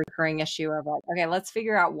this is a recurring issue of like, okay, let's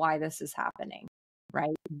figure out why this is happening,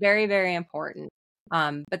 right? Very, very important.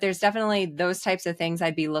 But there's definitely those types of things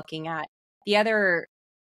I'd be looking at. The other,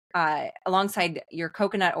 alongside your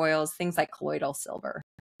coconut oils, things like colloidal silver.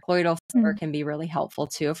 Colloidal silver can be really helpful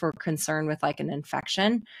too if we're concerned with like an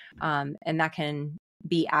infection. And that can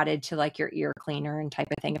be added to like your ear cleaner and type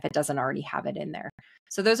of thing if it doesn't already have it in there.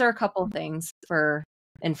 So those are a couple of things for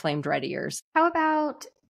inflamed red ears. How about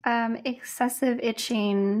excessive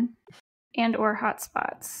itching and or hot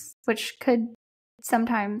spots, which could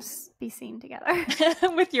sometimes be seen together?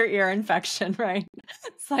 With your ear infection, right?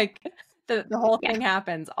 It's like the whole thing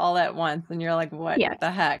happens all at once and you're like, what the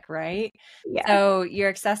heck, right? Yeah. So your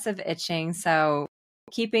excessive itching. So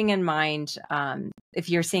keeping in mind, if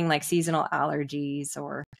you're seeing like seasonal allergies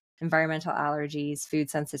or environmental allergies, food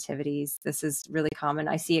sensitivities, this is really common.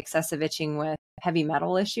 I see excessive itching with heavy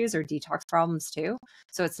metal issues or detox problems too.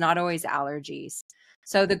 So it's not always allergies.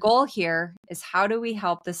 So the goal here is how do we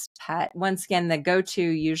help this pet? Once again, the go-to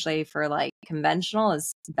usually for like conventional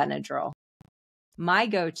is Benadryl. My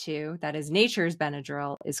go-to, that is nature's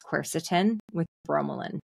Benadryl, is quercetin with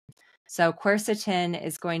bromelain. So quercetin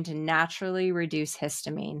is going to naturally reduce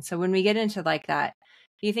histamine. So when we get into like that,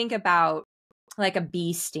 you think about like a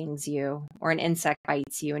bee stings you or an insect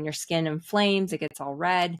bites you and your skin inflames, it gets all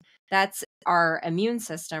red. That's our immune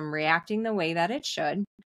system reacting the way that it should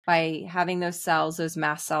by having those cells, those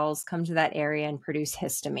mast cells come to that area and produce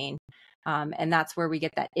histamine. And that's where we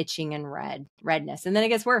get that itching and redness. And then it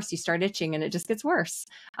gets worse. You start itching and it just gets worse.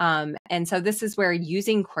 And so this is where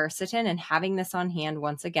using quercetin and having this on hand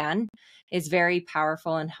once again is very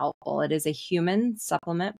powerful and helpful. It is a human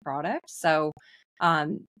supplement product. So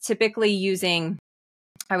typically using,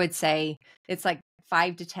 I would say it's like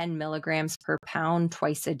 5 to 10 milligrams per pound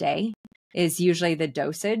twice a day is usually the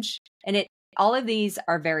dosage. And all of these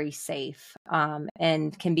are very safe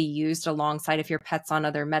and can be used alongside if your pet's on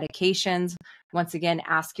other medications. Once again,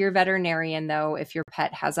 ask your veterinarian, though, if your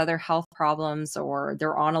pet has other health problems or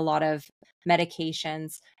they're on a lot of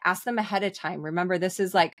medications. Ask them ahead of time. Remember, this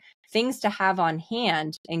is like things to have on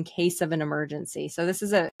hand in case of an emergency. So this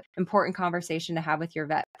is an important conversation to have with your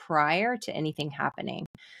vet prior to anything happening.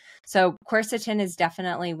 So quercetin is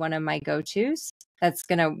definitely one of my go-tos that's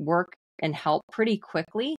going to work and help pretty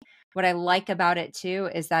quickly. What I like about it too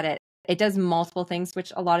is that it does multiple things,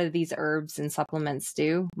 which a lot of these herbs and supplements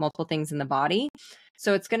do, multiple things in the body.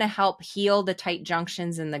 So it's going to help heal the tight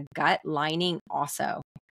junctions in the gut lining also.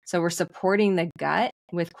 So we're supporting the gut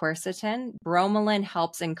with quercetin. Bromelain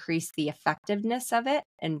helps increase the effectiveness of it.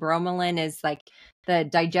 And bromelain is like the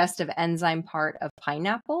digestive enzyme part of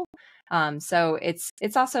pineapple. So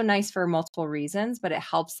it's also nice for multiple reasons, but it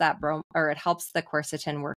helps it helps the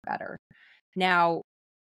quercetin work better. Now,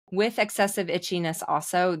 with excessive itchiness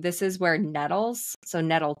also, this is where nettles, so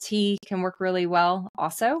nettle tea can work really well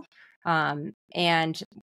also. And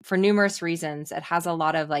for numerous reasons, it has a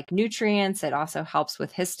lot of like nutrients. It also helps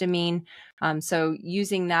with histamine. So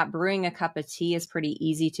using that, brewing a cup of tea is pretty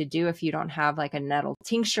easy to do if you don't have like a nettle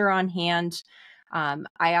tincture on hand.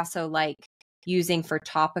 I also like using for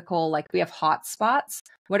topical, like we have hot spots.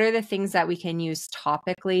 What are the things that we can use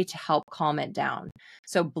topically to help calm it down?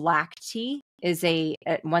 So black tea is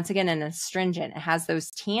once again, an astringent. It has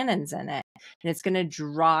those tannins in it and it's going to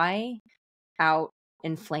dry out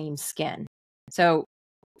inflamed skin. So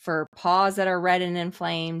for paws that are red and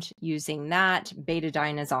inflamed, using that,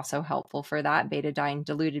 betadine is also helpful for that.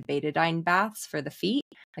 Diluted betadine baths for the feet,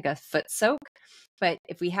 like a foot soak. But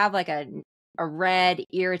if we have like a red,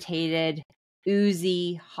 irritated,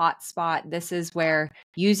 oozy hot spot, this is where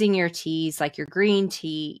using your teas, like your green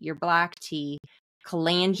tea, your black tea,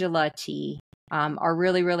 calendula tea, are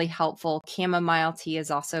really, really helpful. Chamomile tea is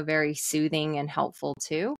also very soothing and helpful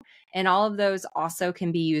too. And all of those also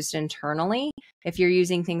can be used internally. If you're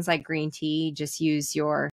using things like green tea, just use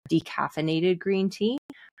your decaffeinated green tea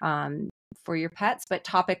for your pets, but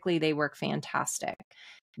topically they work fantastic.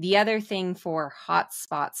 The other thing for hot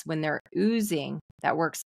spots when they're oozing that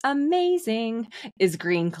works amazing is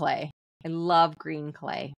green clay. I love green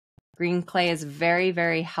clay. Green clay is very,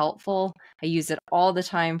 very helpful. I use it all the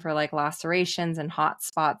time for like lacerations and hot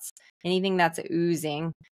spots, anything that's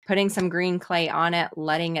oozing, putting some green clay on it,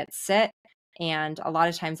 letting it sit. And a lot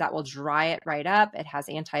of times that will dry it right up. It has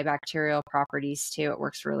antibacterial properties too. It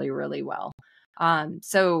works really, really well.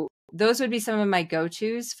 So those would be some of my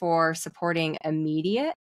go-tos for supporting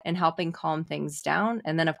immediate and helping calm things down.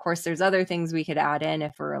 And then, of course, there's other things we could add in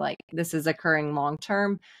if we're like, this is occurring long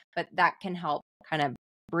term, but that can help kind of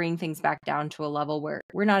bring things back down to a level where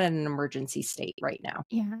we're not in an emergency state right now.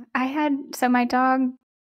 Yeah. So my dog,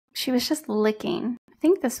 she was just licking. I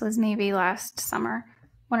think this was maybe last summer.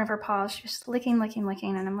 One of her paws, she was just licking.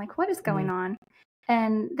 And I'm like, what is going on?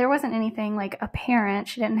 And there wasn't anything like apparent.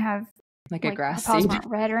 She didn't have like a grass her paws seed. weren't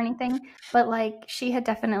red or anything, but like she had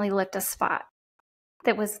definitely licked a spot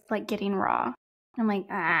that was like getting raw. I'm like,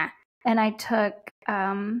 And I took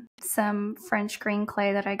some French green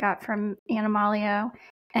clay that I got from Animalio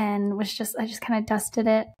and I just kind of dusted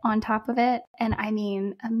it on top of it. And I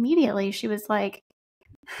mean, immediately she was like,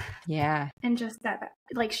 yeah. And just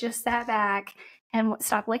she just sat back and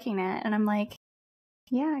stopped licking it. And I'm like,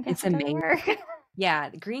 yeah, I guess it's amazing. Work. Yeah.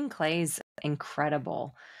 Green clay is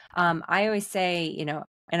incredible. I always say,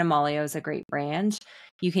 Animalio is a great brand.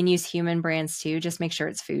 You can use human brands too. Just make sure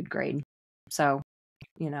it's food grade. So,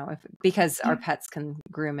 because our pets can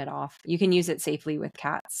groom it off. You can use it safely with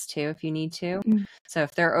cats too, if you need to. Mm-hmm. So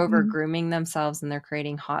if they're over grooming themselves and they're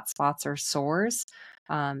creating hot spots or sores,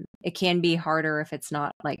 it can be harder if it's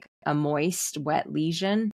not like a moist, wet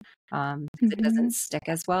lesion. It doesn't stick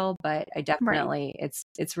as well, but I definitely,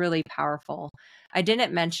 it's really powerful. I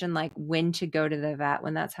didn't mention like when to go to the vet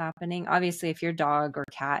when that's happening. Obviously, if your dog or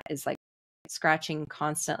cat is like scratching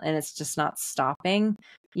constantly and it's just not stopping,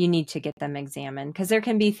 you need to get them examined, because there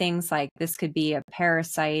can be things like this could be a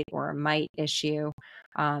parasite or a mite issue.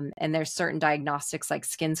 And there's certain diagnostics like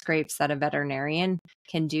skin scrapes that a veterinarian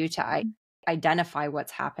can do to identify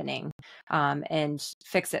what's happening and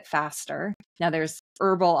fix it faster. Now there's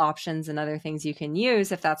herbal options and other things you can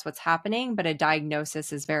use if that's what's happening, but a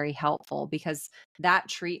diagnosis is very helpful, because that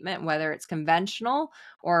treatment, whether it's conventional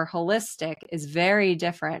or holistic, is very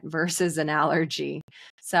different versus an allergy.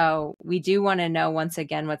 So we do want to know, once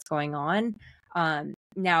again, what's going on.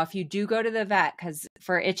 Now, if you do go to the vet, because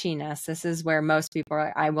for itchiness, this is where most people are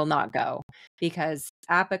like, I will not go, because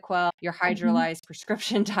Apoquel, your hydrolyzed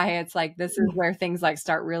prescription diets, like this is where things like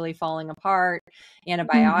start really falling apart,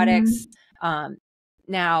 antibiotics.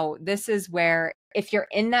 Now, this is where if you're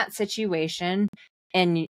in that situation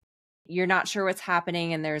and you're not sure what's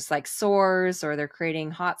happening and there's like sores or they're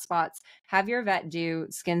creating hot spots, have your vet do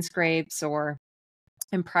skin scrapes or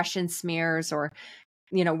impression smears, or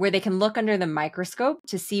where they can look under the microscope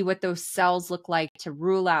to see what those cells look like, to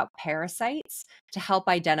rule out parasites, to help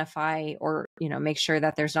identify or, make sure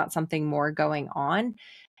that there's not something more going on,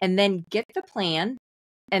 and then get the plan.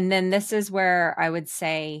 And then this is where I would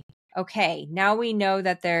say, okay, now we know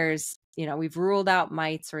that there's, we've ruled out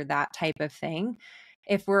mites or that type of thing.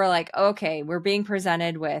 If we're like, okay, we're being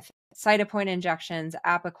presented with cytopoint injections,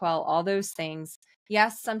 Apoquel, all those things.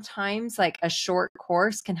 Yes, sometimes like a short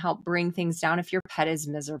course can help bring things down if your pet is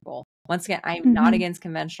miserable. Once again, I'm not against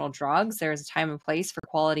conventional drugs. There's a time and place for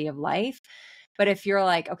quality of life. But if you're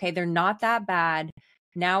like, okay, they're not that bad.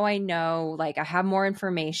 Now I know, like I have more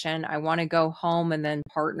information. I want to go home and then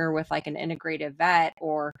partner with like an integrative vet,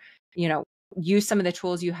 or, use some of the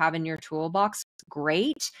tools you have in your toolbox.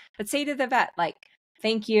 Great. But say to the vet, like,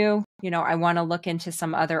 thank you. I want to look into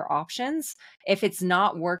some other options. If it's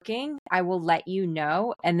not working, I will let you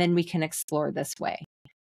know, and then we can explore this way.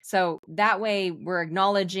 So that way we're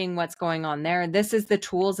acknowledging what's going on there. This is the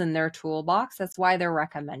tools in their toolbox. That's why they're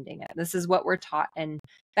recommending it. This is what we're taught in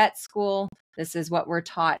vet school. This is what we're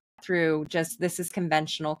taught through this is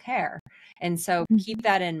conventional care. And so keep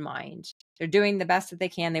that in mind. They're doing the best that they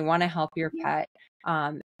can. They want to help your pet.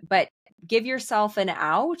 But give yourself an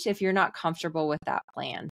out if you're not comfortable with that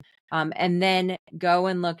plan. And then go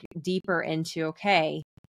and look deeper into, okay,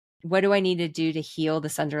 what do I need to do to heal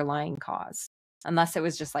this underlying cause? Unless it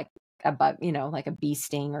was just like a bug, like a bee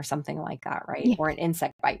sting or something like that, right? Yeah. Or an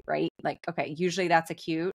insect bite, right? Like, okay, usually that's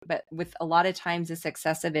acute, but with a lot of times this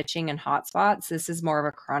excessive itching and hot spots, this is more of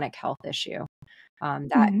a chronic health issue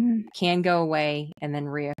that can go away and then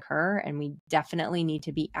reoccur. And we definitely need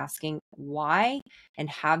to be asking why, and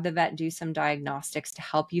have the vet do some diagnostics to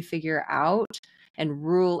help you figure out and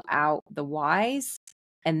rule out the whys,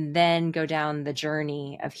 and then go down the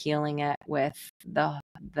journey of healing it with the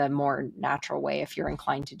more natural way, if you're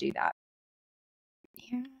inclined to do that.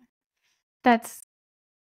 Yeah. That's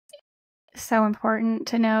so important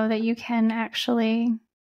to know that you can actually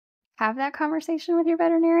have that conversation with your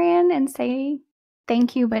veterinarian and say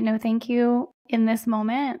thank you, but no thank you in this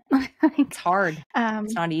moment. It's hard.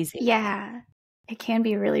 It's not easy. Yeah. It can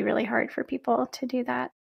be really, really hard for people to do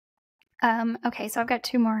that. Okay, so I've got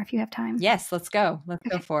 2 more if you have time. Yes, let's go. Let's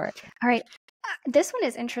go for it. All right. This one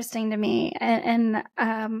is interesting to me. And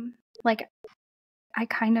like, I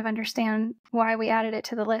kind of understand why we added it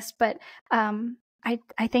to the list, but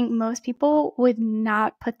I think most people would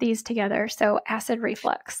not put these together. So acid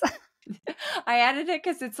reflux. I added it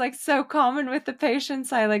because it's like so common with the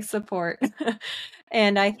patients I like support.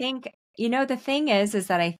 And I think, the thing is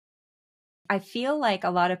that I feel like a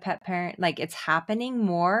lot of pet parent, like it's happening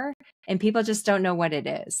more and people just don't know what it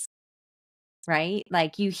is, right?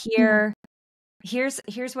 Like you hear, here's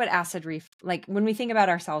what like when we think about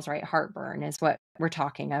ourselves, right? Heartburn is what we're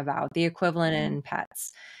talking about, the equivalent in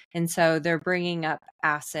pets. And so they're bringing up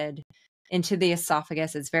acid into the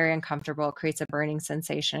esophagus. It's very uncomfortable. It creates a burning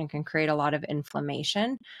sensation and can create a lot of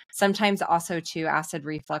inflammation. Sometimes also too, acid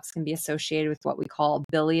reflux can be associated with what we call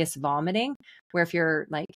bilious vomiting, where if you're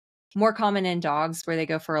like more common in dogs where they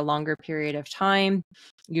go for a longer period of time,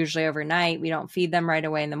 usually overnight, we don't feed them right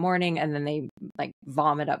away in the morning, and then they like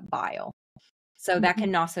vomit up bile. So that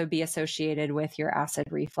can also be associated with your acid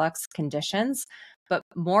reflux conditions. But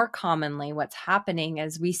more commonly, what's happening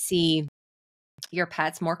is we see your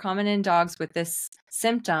pets, more common in dogs with this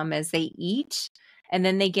symptom, is they eat and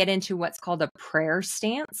then they get into what's called a prayer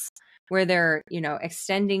stance, where they're,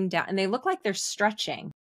 extending down and they look like they're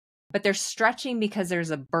stretching, but they're stretching because there's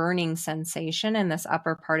a burning sensation in this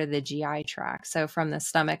upper part of the GI tract. So from the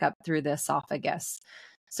stomach up through the esophagus.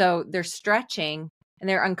 So they're stretching and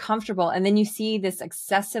they're uncomfortable. And then you see this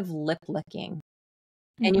excessive lip licking.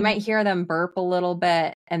 And you might hear them burp a little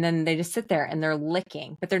bit, and then they just sit there and they're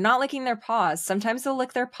licking, but they're not licking their paws. Sometimes they'll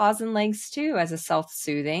lick their paws and legs too as a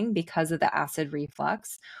self-soothing because of the acid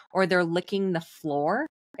reflux, or they're licking the floor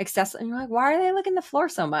excessively. And you're like, why are they licking the floor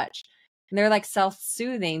so much? And they're like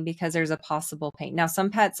self-soothing because there's a possible pain. Now,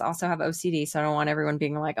 some pets also have OCD, so I don't want everyone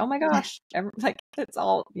being like, oh my gosh, like it's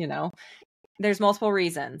all, there's multiple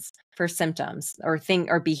reasons for symptoms or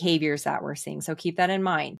behaviors that we're seeing. So keep that in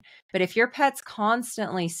mind. But if your pet's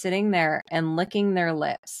constantly sitting there and licking their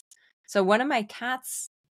lips. So one of my cats,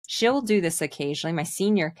 she'll do this occasionally, my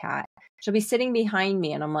senior cat, she'll be sitting behind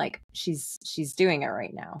me and I'm like, she's doing it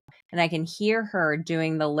right now. And I can hear her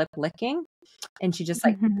doing the lip licking and she just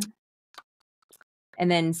like,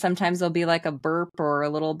 and then sometimes there'll be like a burp or a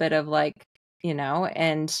little bit of like,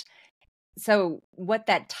 and so what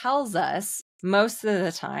that tells us most of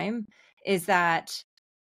the time is that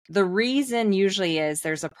the reason usually is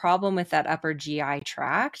there's a problem with that upper GI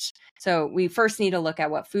tract. So we first need to look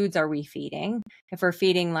at what foods are we feeding. If we're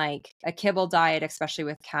feeding like a kibble diet, especially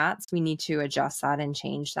with cats, we need to adjust that and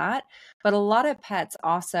change that. But a lot of pets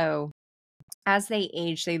also, as they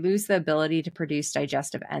age, they lose the ability to produce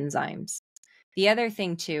digestive enzymes. The other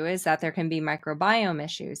thing too is that there can be microbiome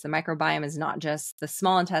issues. The microbiome is not just the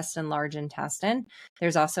small intestine, large intestine.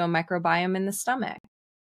 There's also a microbiome in the stomach.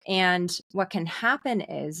 And what can happen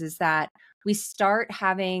is that we start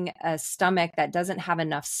having a stomach that doesn't have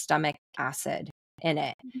enough stomach acid in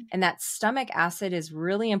it. And that stomach acid is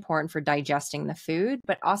really important for digesting the food,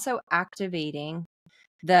 but also activating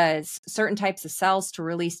the certain types of cells to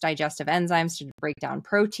release digestive enzymes to break down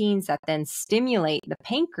proteins that then stimulate the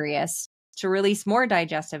pancreas to release more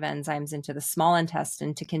digestive enzymes into the small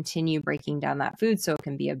intestine to continue breaking down that food so it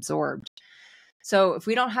can be absorbed. So if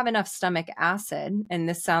we don't have enough stomach acid, and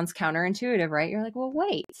this sounds counterintuitive, right? You're like, well,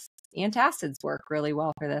 wait, antacids work really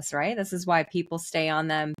well for this, right? This is why people stay on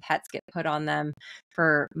them. Pets get put on them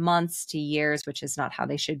for months to years, which is not how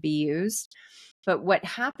they should be used. But what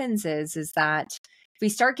happens is that if we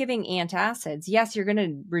start giving antacids, yes, you're going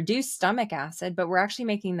to reduce stomach acid, but we're actually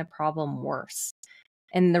making the problem worse.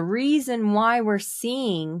 And the reason why we're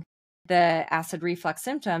seeing the acid reflux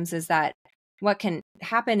symptoms is that what can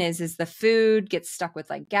happen is the food gets stuck with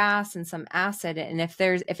like gas and some acid. And if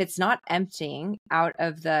it's not emptying out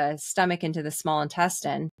of the stomach into the small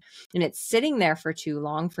intestine and it's sitting there for too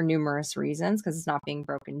long for numerous reasons, because it's not being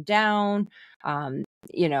broken down,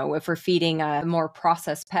 if we're feeding a more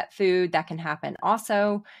processed pet food, that can happen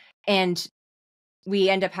also. And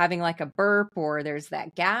we end up having like a burp or there's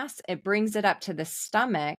that gas, it brings it up to the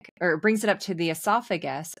stomach or it brings it up to the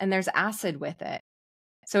esophagus and there's acid with it.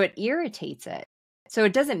 So it irritates it. So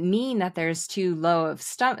it doesn't mean that there's too low of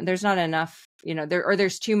stomach, there's not enough,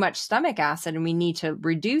 there's too much stomach acid and we need to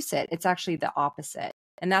reduce it. It's actually the opposite.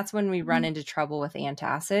 And that's when we run into trouble with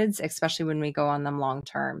antacids, especially when we go on them long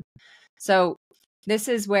term. So this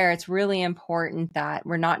is where it's really important that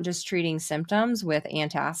we're not just treating symptoms with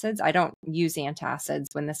antacids. I don't use antacids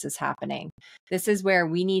when this is happening. This is where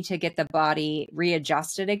we need to get the body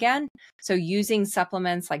readjusted again. So using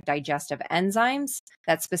supplements like digestive enzymes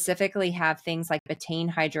that specifically have things like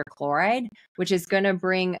betaine hydrochloride, which is going to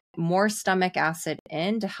bring more stomach acid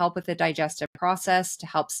in to help with the digestive process, to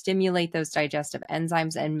help stimulate those digestive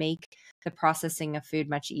enzymes and make the processing of food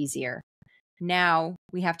much easier. now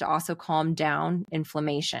we have to also calm down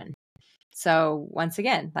inflammation. So once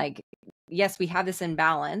again, like, yes, we have this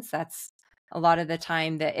imbalance. That's a lot of the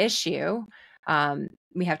time the issue.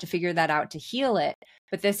 We have to figure that out to heal it.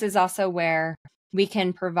 But this is also where we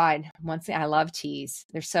can provide, once again, I love teas.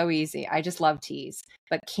 They're so easy. I just love teas.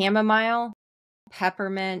 But chamomile,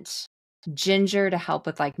 peppermint, ginger to help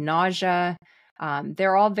with like nausea.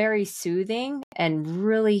 They're all very soothing and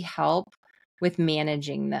really help with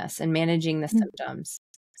managing this and managing the symptoms.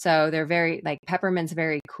 So they're very, like, peppermint's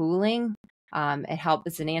very cooling. It helps,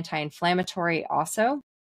 it's an anti-inflammatory also.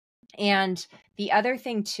 And the other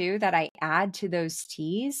thing too that I add to those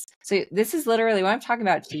teas, so this is literally when I'm talking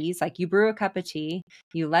about teas, like you brew a cup of tea,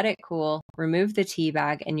 you let it cool, remove the tea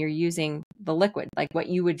bag, and you're using the liquid, like what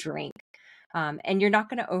you would drink. And you're not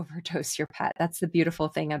going to overdose your pet. That's the beautiful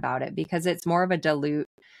thing about it, because it's more of a dilute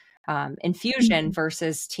infusion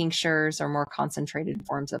versus tinctures or more concentrated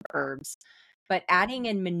forms of herbs. But adding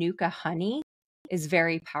in Manuka honey is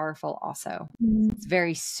very powerful also. It's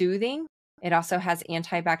very soothing. It also has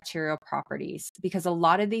antibacterial properties, because a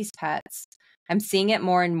lot of these pets, I'm seeing it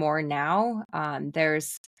more and more now.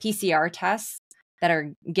 There's PCR tests that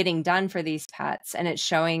are getting done for these pets, and it's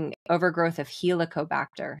showing overgrowth of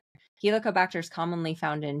Helicobacter. Helicobacter is commonly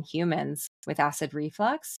found in humans with acid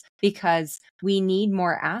reflux because we need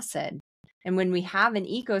more acid. And when we have an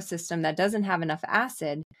ecosystem that doesn't have enough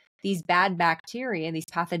acid, these bad bacteria, these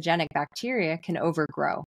pathogenic bacteria, can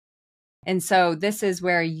overgrow. And so this is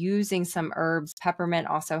where using some herbs, peppermint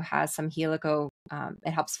also has some it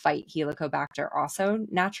helps fight Helicobacter also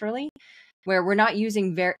naturally, where we're not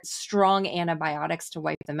using very strong antibiotics to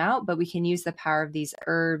wipe them out, but we can use the power of these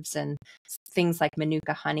herbs and things like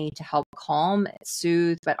Manuka honey to help calm,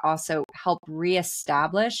 soothe, but also help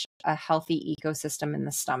reestablish a healthy ecosystem in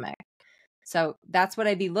the stomach. So that's what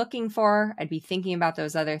I'd be looking for. I'd be thinking about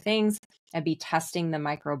those other things. I'd be testing the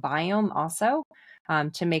microbiome also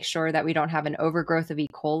to make sure that we don't have an overgrowth of E.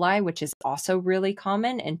 coli, which is also really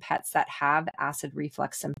common in pets that have acid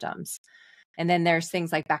reflux symptoms. And then there's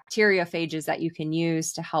things like bacteriophages that you can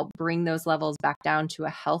use to help bring those levels back down to a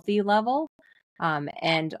healthy level.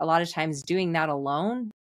 And a lot of times doing that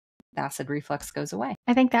alone, the acid reflux goes away.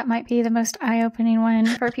 I think that might be the most eye-opening one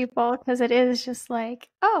for people, because it is just like,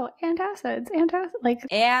 oh, antacids, like,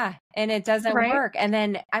 yeah, and it doesn't work. And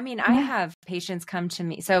then, I mean, I have patients come to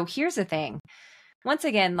me. So here's the thing. Once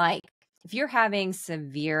again, like, if you're having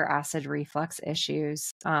severe acid reflux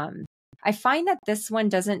issues, I find that this one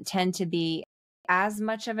doesn't tend to be as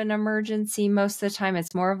much of an emergency most of the time.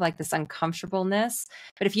 It's more of like this uncomfortableness.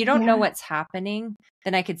 But if you don't know what's happening,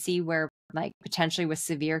 then I could see where, like, potentially with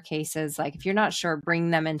severe cases, like if you're not sure,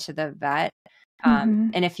 bring them into the vet.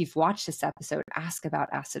 And if you've watched this episode, ask about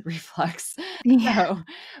acid reflux.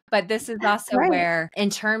 But this is also where,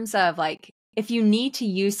 in terms of like, if you need to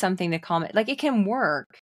use something to calm it, like, it can work.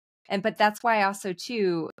 But that's why also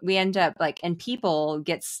too, we end up like, and people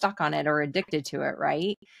get stuck on it or addicted to it.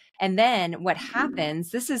 Right. And then what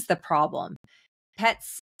happens, this is the problem.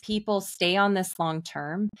 People stay on this long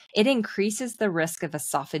term. It increases the risk of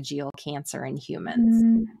esophageal cancer in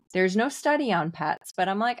humans. There's no study on pets, but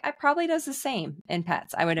I'm like, it probably does the same in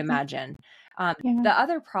pets, I would imagine. The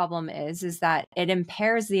other problem is that it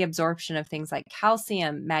impairs the absorption of things like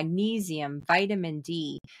calcium, magnesium, vitamin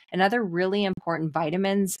D, and other really important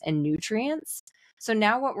vitamins and nutrients. So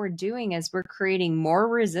now what we're doing is we're creating more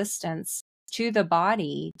resistance to the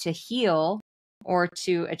body to heal or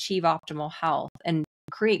to achieve optimal health and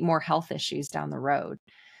create more health issues down the road.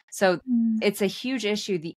 So it's a huge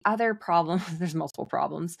issue. The other problem, there's multiple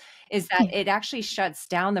problems, is that it actually shuts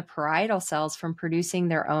down the parietal cells from producing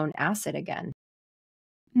their own acid again.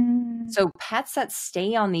 So pets that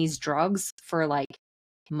stay on these drugs for like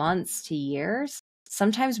months to years,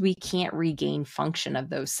 sometimes we can't regain function of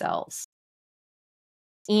those cells.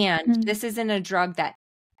 And this isn't a drug that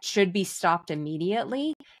should be stopped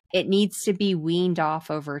immediately. It needs to be weaned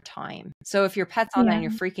off over time. So if your pet's on that and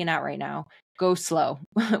you're freaking out right now, go slow.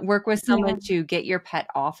 Work with someone to get your pet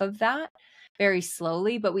off of that very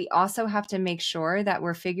slowly. But we also have to make sure that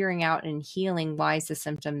we're figuring out and healing why is the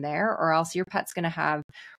symptom there, or else your pet's going to have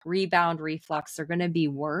rebound reflux. They're going to be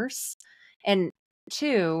worse. And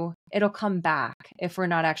two, it'll come back if we're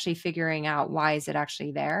not actually figuring out why is it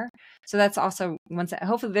actually there. So that's also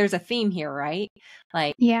hopefully there's a theme here, right?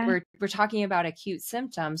 Like we're talking about acute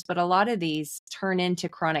symptoms, but a lot of these turn into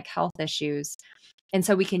chronic health issues. And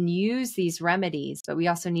so we can use these remedies, but we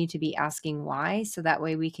also need to be asking why, so that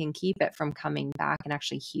way we can keep it from coming back and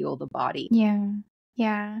actually heal the body.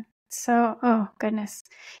 Yeah. So, oh goodness.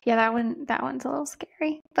 Yeah, that one's a little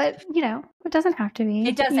scary, but it doesn't have to be.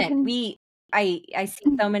 It doesn't. I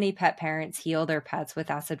see so many pet parents heal their pets with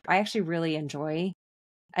acid. I actually really enjoy.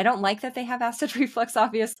 I don't like that they have acid reflux,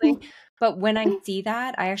 obviously, but when I see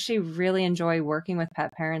that, I actually really enjoy working with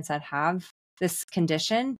pet parents that have this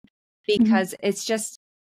condition because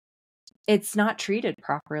it's not treated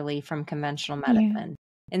properly from conventional Yeah. medicine.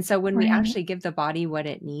 And so when we Right. actually give the body what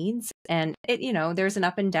it needs, and it, there's an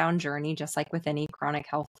up and down journey, just like with any chronic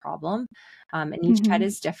health problem. And each pet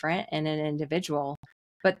is different and an individual,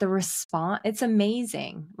 but the response, it's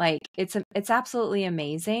amazing. Like it's absolutely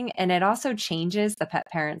amazing. And it also changes the pet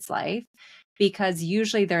parent's life because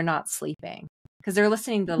usually they're not sleeping because they're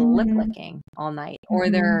listening to the lip licking all night, or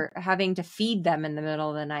they're having to feed them in the middle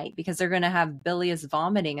of the night because they're going to have bilious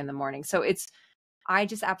vomiting in the morning. So I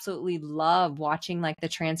just absolutely love watching like the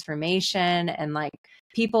transformation and like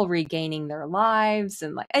people regaining their lives.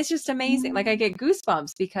 And like, it's just amazing. Like I get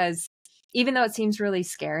goosebumps because even though it seems really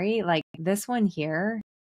scary, like this one here,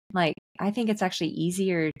 like I think it's actually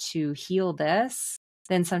easier to heal this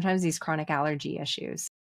than sometimes these chronic allergy issues.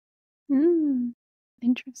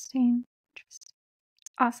 Interesting.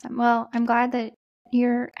 Awesome. Well, I'm glad that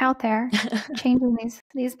you're out there changing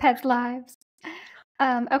these pets' lives.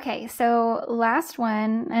 Okay, so last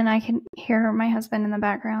one, and I can hear my husband in the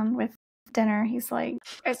background with dinner. He's like,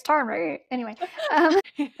 "It's time, right?" Anyway,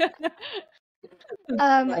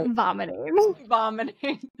 vomiting.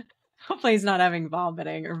 Vomiting. Hopefully he's not having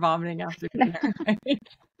vomiting or vomiting after dinner.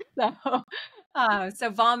 So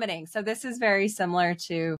vomiting. So this is very similar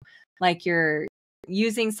to like you're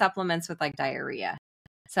using supplements with like diarrhea.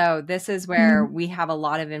 So this is where we have a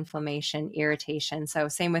lot of inflammation, irritation. So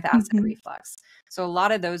same with acid reflux. So a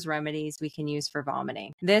lot of those remedies we can use for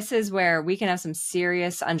vomiting. This is where we can have some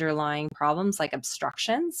serious underlying problems like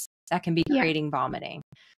obstructions that can be creating vomiting.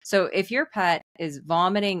 So if your pet is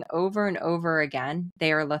vomiting over and over again,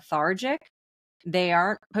 they are lethargic, they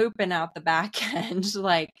aren't pooping out the back end.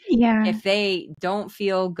 Like if they don't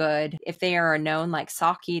feel good, if they are a known like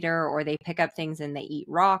sock eater or they pick up things and they eat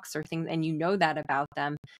rocks or things, and you know that about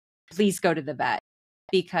them, please go to the vet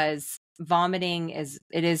because vomiting is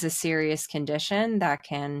a serious condition that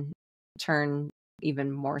can turn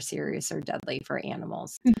even more serious or deadly for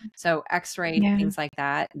animals. So x-ray, things like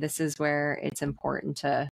that, this is where it's important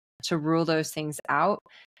to rule those things out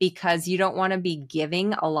because you don't want to be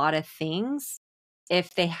giving a lot of things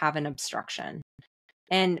if they have an obstruction.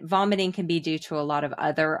 And vomiting can be due to a lot of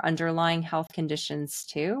other underlying health conditions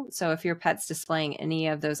too. So if your pet's displaying any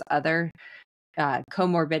of those other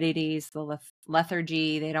comorbidities, the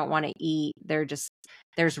lethargy, they don't want to eat,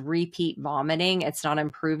 there's repeat vomiting, it's not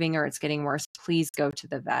improving or it's getting worse, please go to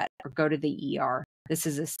the vet or go to the ER. This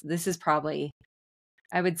is probably,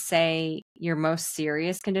 I would say, your most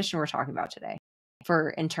serious condition we're talking about today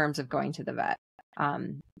in terms of going to the vet.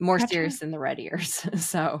 More serious than the red ears.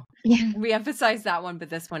 So we emphasize that one, but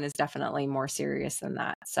this one is definitely more serious than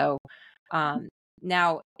that. So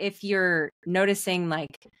now if you're noticing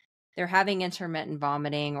like they're having intermittent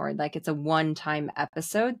vomiting or like it's a one-time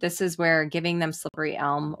episode, this is where giving them slippery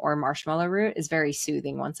elm or marshmallow root is very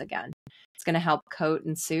soothing. Once again, it's going to help coat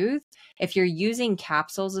and soothe. If you're using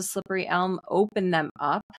capsules of slippery elm, open them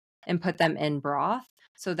up and put them in broth.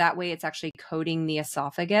 So that way it's actually coating the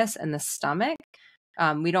esophagus and the stomach.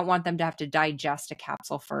 We don't want them to have to digest a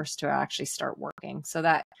capsule first to actually start working. So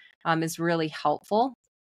that is really helpful.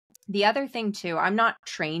 The other thing too, I'm not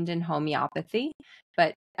trained in homeopathy,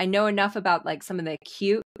 but I know enough about like some of the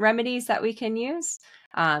acute remedies that we can use.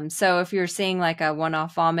 So if you're seeing like a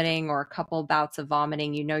one-off vomiting or a couple bouts of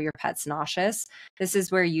vomiting, you know your pet's nauseous, this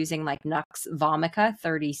is where using like Nux Vomica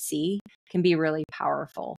 30C can be really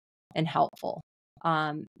powerful and helpful.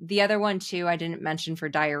 The other one too, I didn't mention for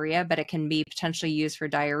diarrhea, but it can be potentially used for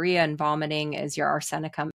diarrhea and vomiting, is your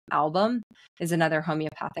Arsenicum album is another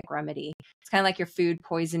homeopathic remedy. It's kind of like your food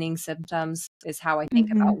poisoning symptoms is how I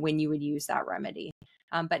think about when you would use that remedy.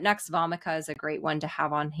 But Nux Vomica is a great one to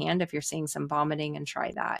have on hand if you're seeing some vomiting, and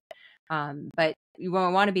try that. But you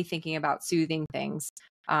want to be thinking about soothing things.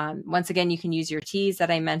 Once again, you can use your teas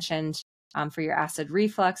that I mentioned. For your acid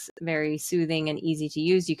reflux, very soothing and easy to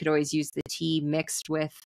use. You could always use the tea mixed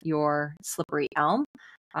with your slippery elm.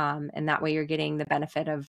 And that way you're getting the benefit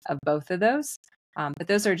of both of those. But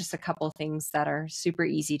those are just a couple things that are super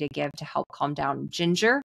easy to give to help calm down.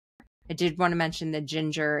 Ginger. I did want to mention that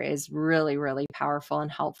ginger is really, really powerful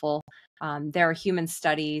and helpful. There are human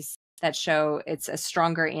studies that show it's a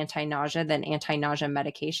stronger anti-nausea than anti-nausea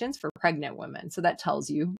medications for pregnant women. So that tells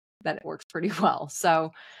you that it works pretty well.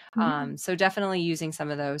 So, so definitely using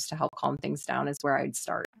some of those to help calm things down is where I'd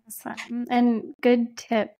start. Awesome. And good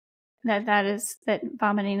tip that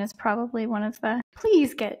vomiting is probably one of the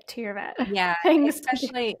please get to your vet Yeah, things to do.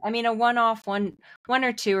 especially, I mean, a one-off, one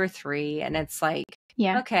or two or three, and it's like,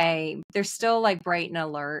 Yeah. okay, they're still like bright and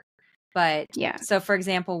alert. But Yeah. so for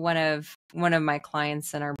example, one of my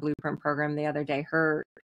clients in our Blueprint program the other day, her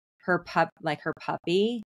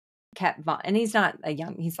puppy kept and he's not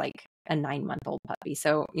he's like a 9-month-old puppy.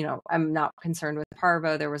 So, I'm not concerned with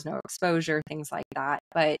parvo. There was no exposure, things like that.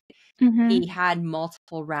 But he had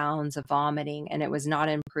multiple rounds of vomiting and it was not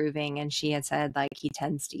improving. And she had said, like, he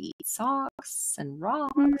tends to eat socks and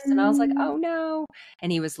rocks. And I was like, oh no.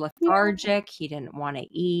 And he was lethargic. He didn't want to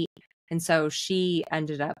eat. And so she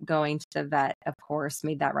ended up going to the vet, of course,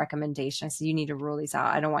 made that recommendation. I said, you need to rule these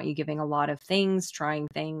out. I don't want you giving a lot of things, trying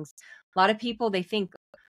things. A lot of people, they think,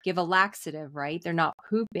 give a laxative, right? They're not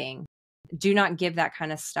pooping. Do not give that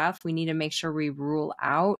kind of stuff. We need to make sure we rule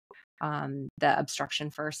out the obstruction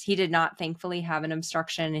first. He did not, thankfully, have an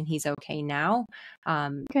obstruction, and he's okay now.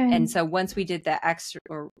 And so once we did the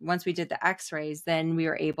X-rays, then we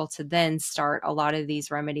were able to then start a lot of these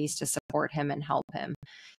remedies to support him and help him.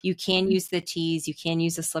 You can use the teas, you can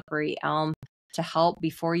use a slippery elm to help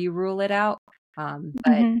before you rule it out.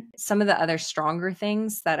 But some of the other stronger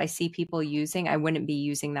things that I see people using, I wouldn't be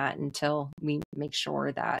using that until we make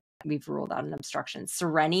sure that we've ruled out an obstruction.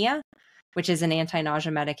 Serenia, which is an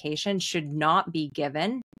anti-nausea medication, should not be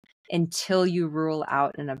given until you rule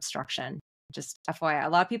out an obstruction. Just FYI, a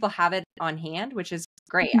lot of people have it on hand, which is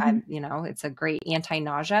great. It's a great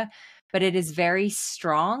anti-nausea, but it is very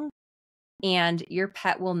strong, and your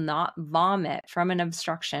pet will not vomit from an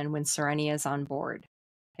obstruction when Serenia is on board.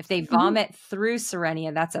 If they vomit through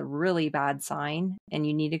Serenia, that's a really bad sign, and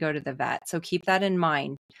you need to go to the vet. So keep that in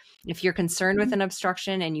mind. If you're concerned with an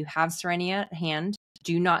obstruction and you have Serenia at hand,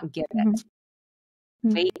 do not give it.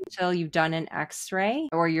 Wait until you've done an X-ray,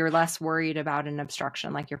 or you're less worried about an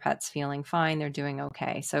obstruction, like your pet's feeling fine, they're doing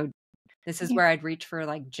okay. So this is where I'd reach for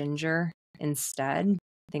like ginger instead,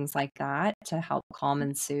 things like that to help calm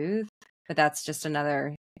and soothe. But that's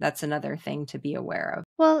another thing to be aware of.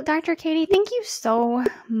 Well, Dr. Katie, thank you so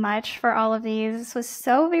much for all of these. This was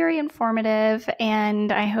so very informative,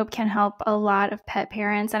 and I hope can help a lot of pet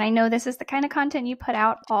parents. And I know this is the kind of content you put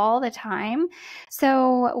out all the time.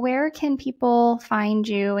 So where can people find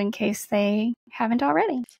you in case they haven't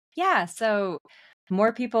already? Yeah, so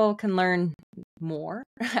more people can learn more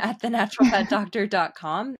at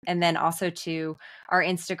thenaturalpetdoctor.com, and then also to our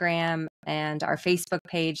Instagram and our Facebook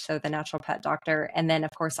page, so The Natural Pet Doctor, and then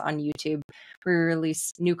of course on YouTube, we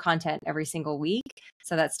release new content every single week.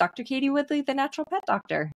 So that's Dr. Katie Woodley, The Natural Pet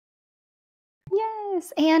Doctor.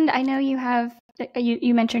 Yes, and I know you have,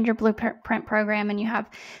 you mentioned your Blueprint program, and you have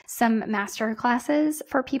some master classes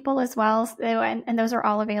for people as well, and those are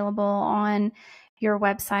all available on your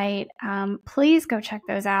website. Please go check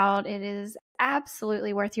those out. It is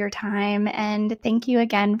absolutely worth your time. And thank you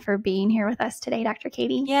again for being here with us today, Dr.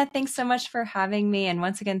 Katie. Yeah, thanks so much for having me. And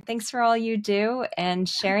once again, thanks for all you do and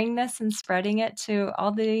sharing this and spreading it to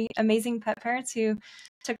all the amazing pet parents who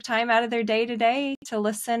took time out of their day today to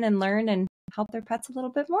listen and learn and help their pets a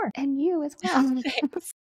little bit more. And you as well. Thanks.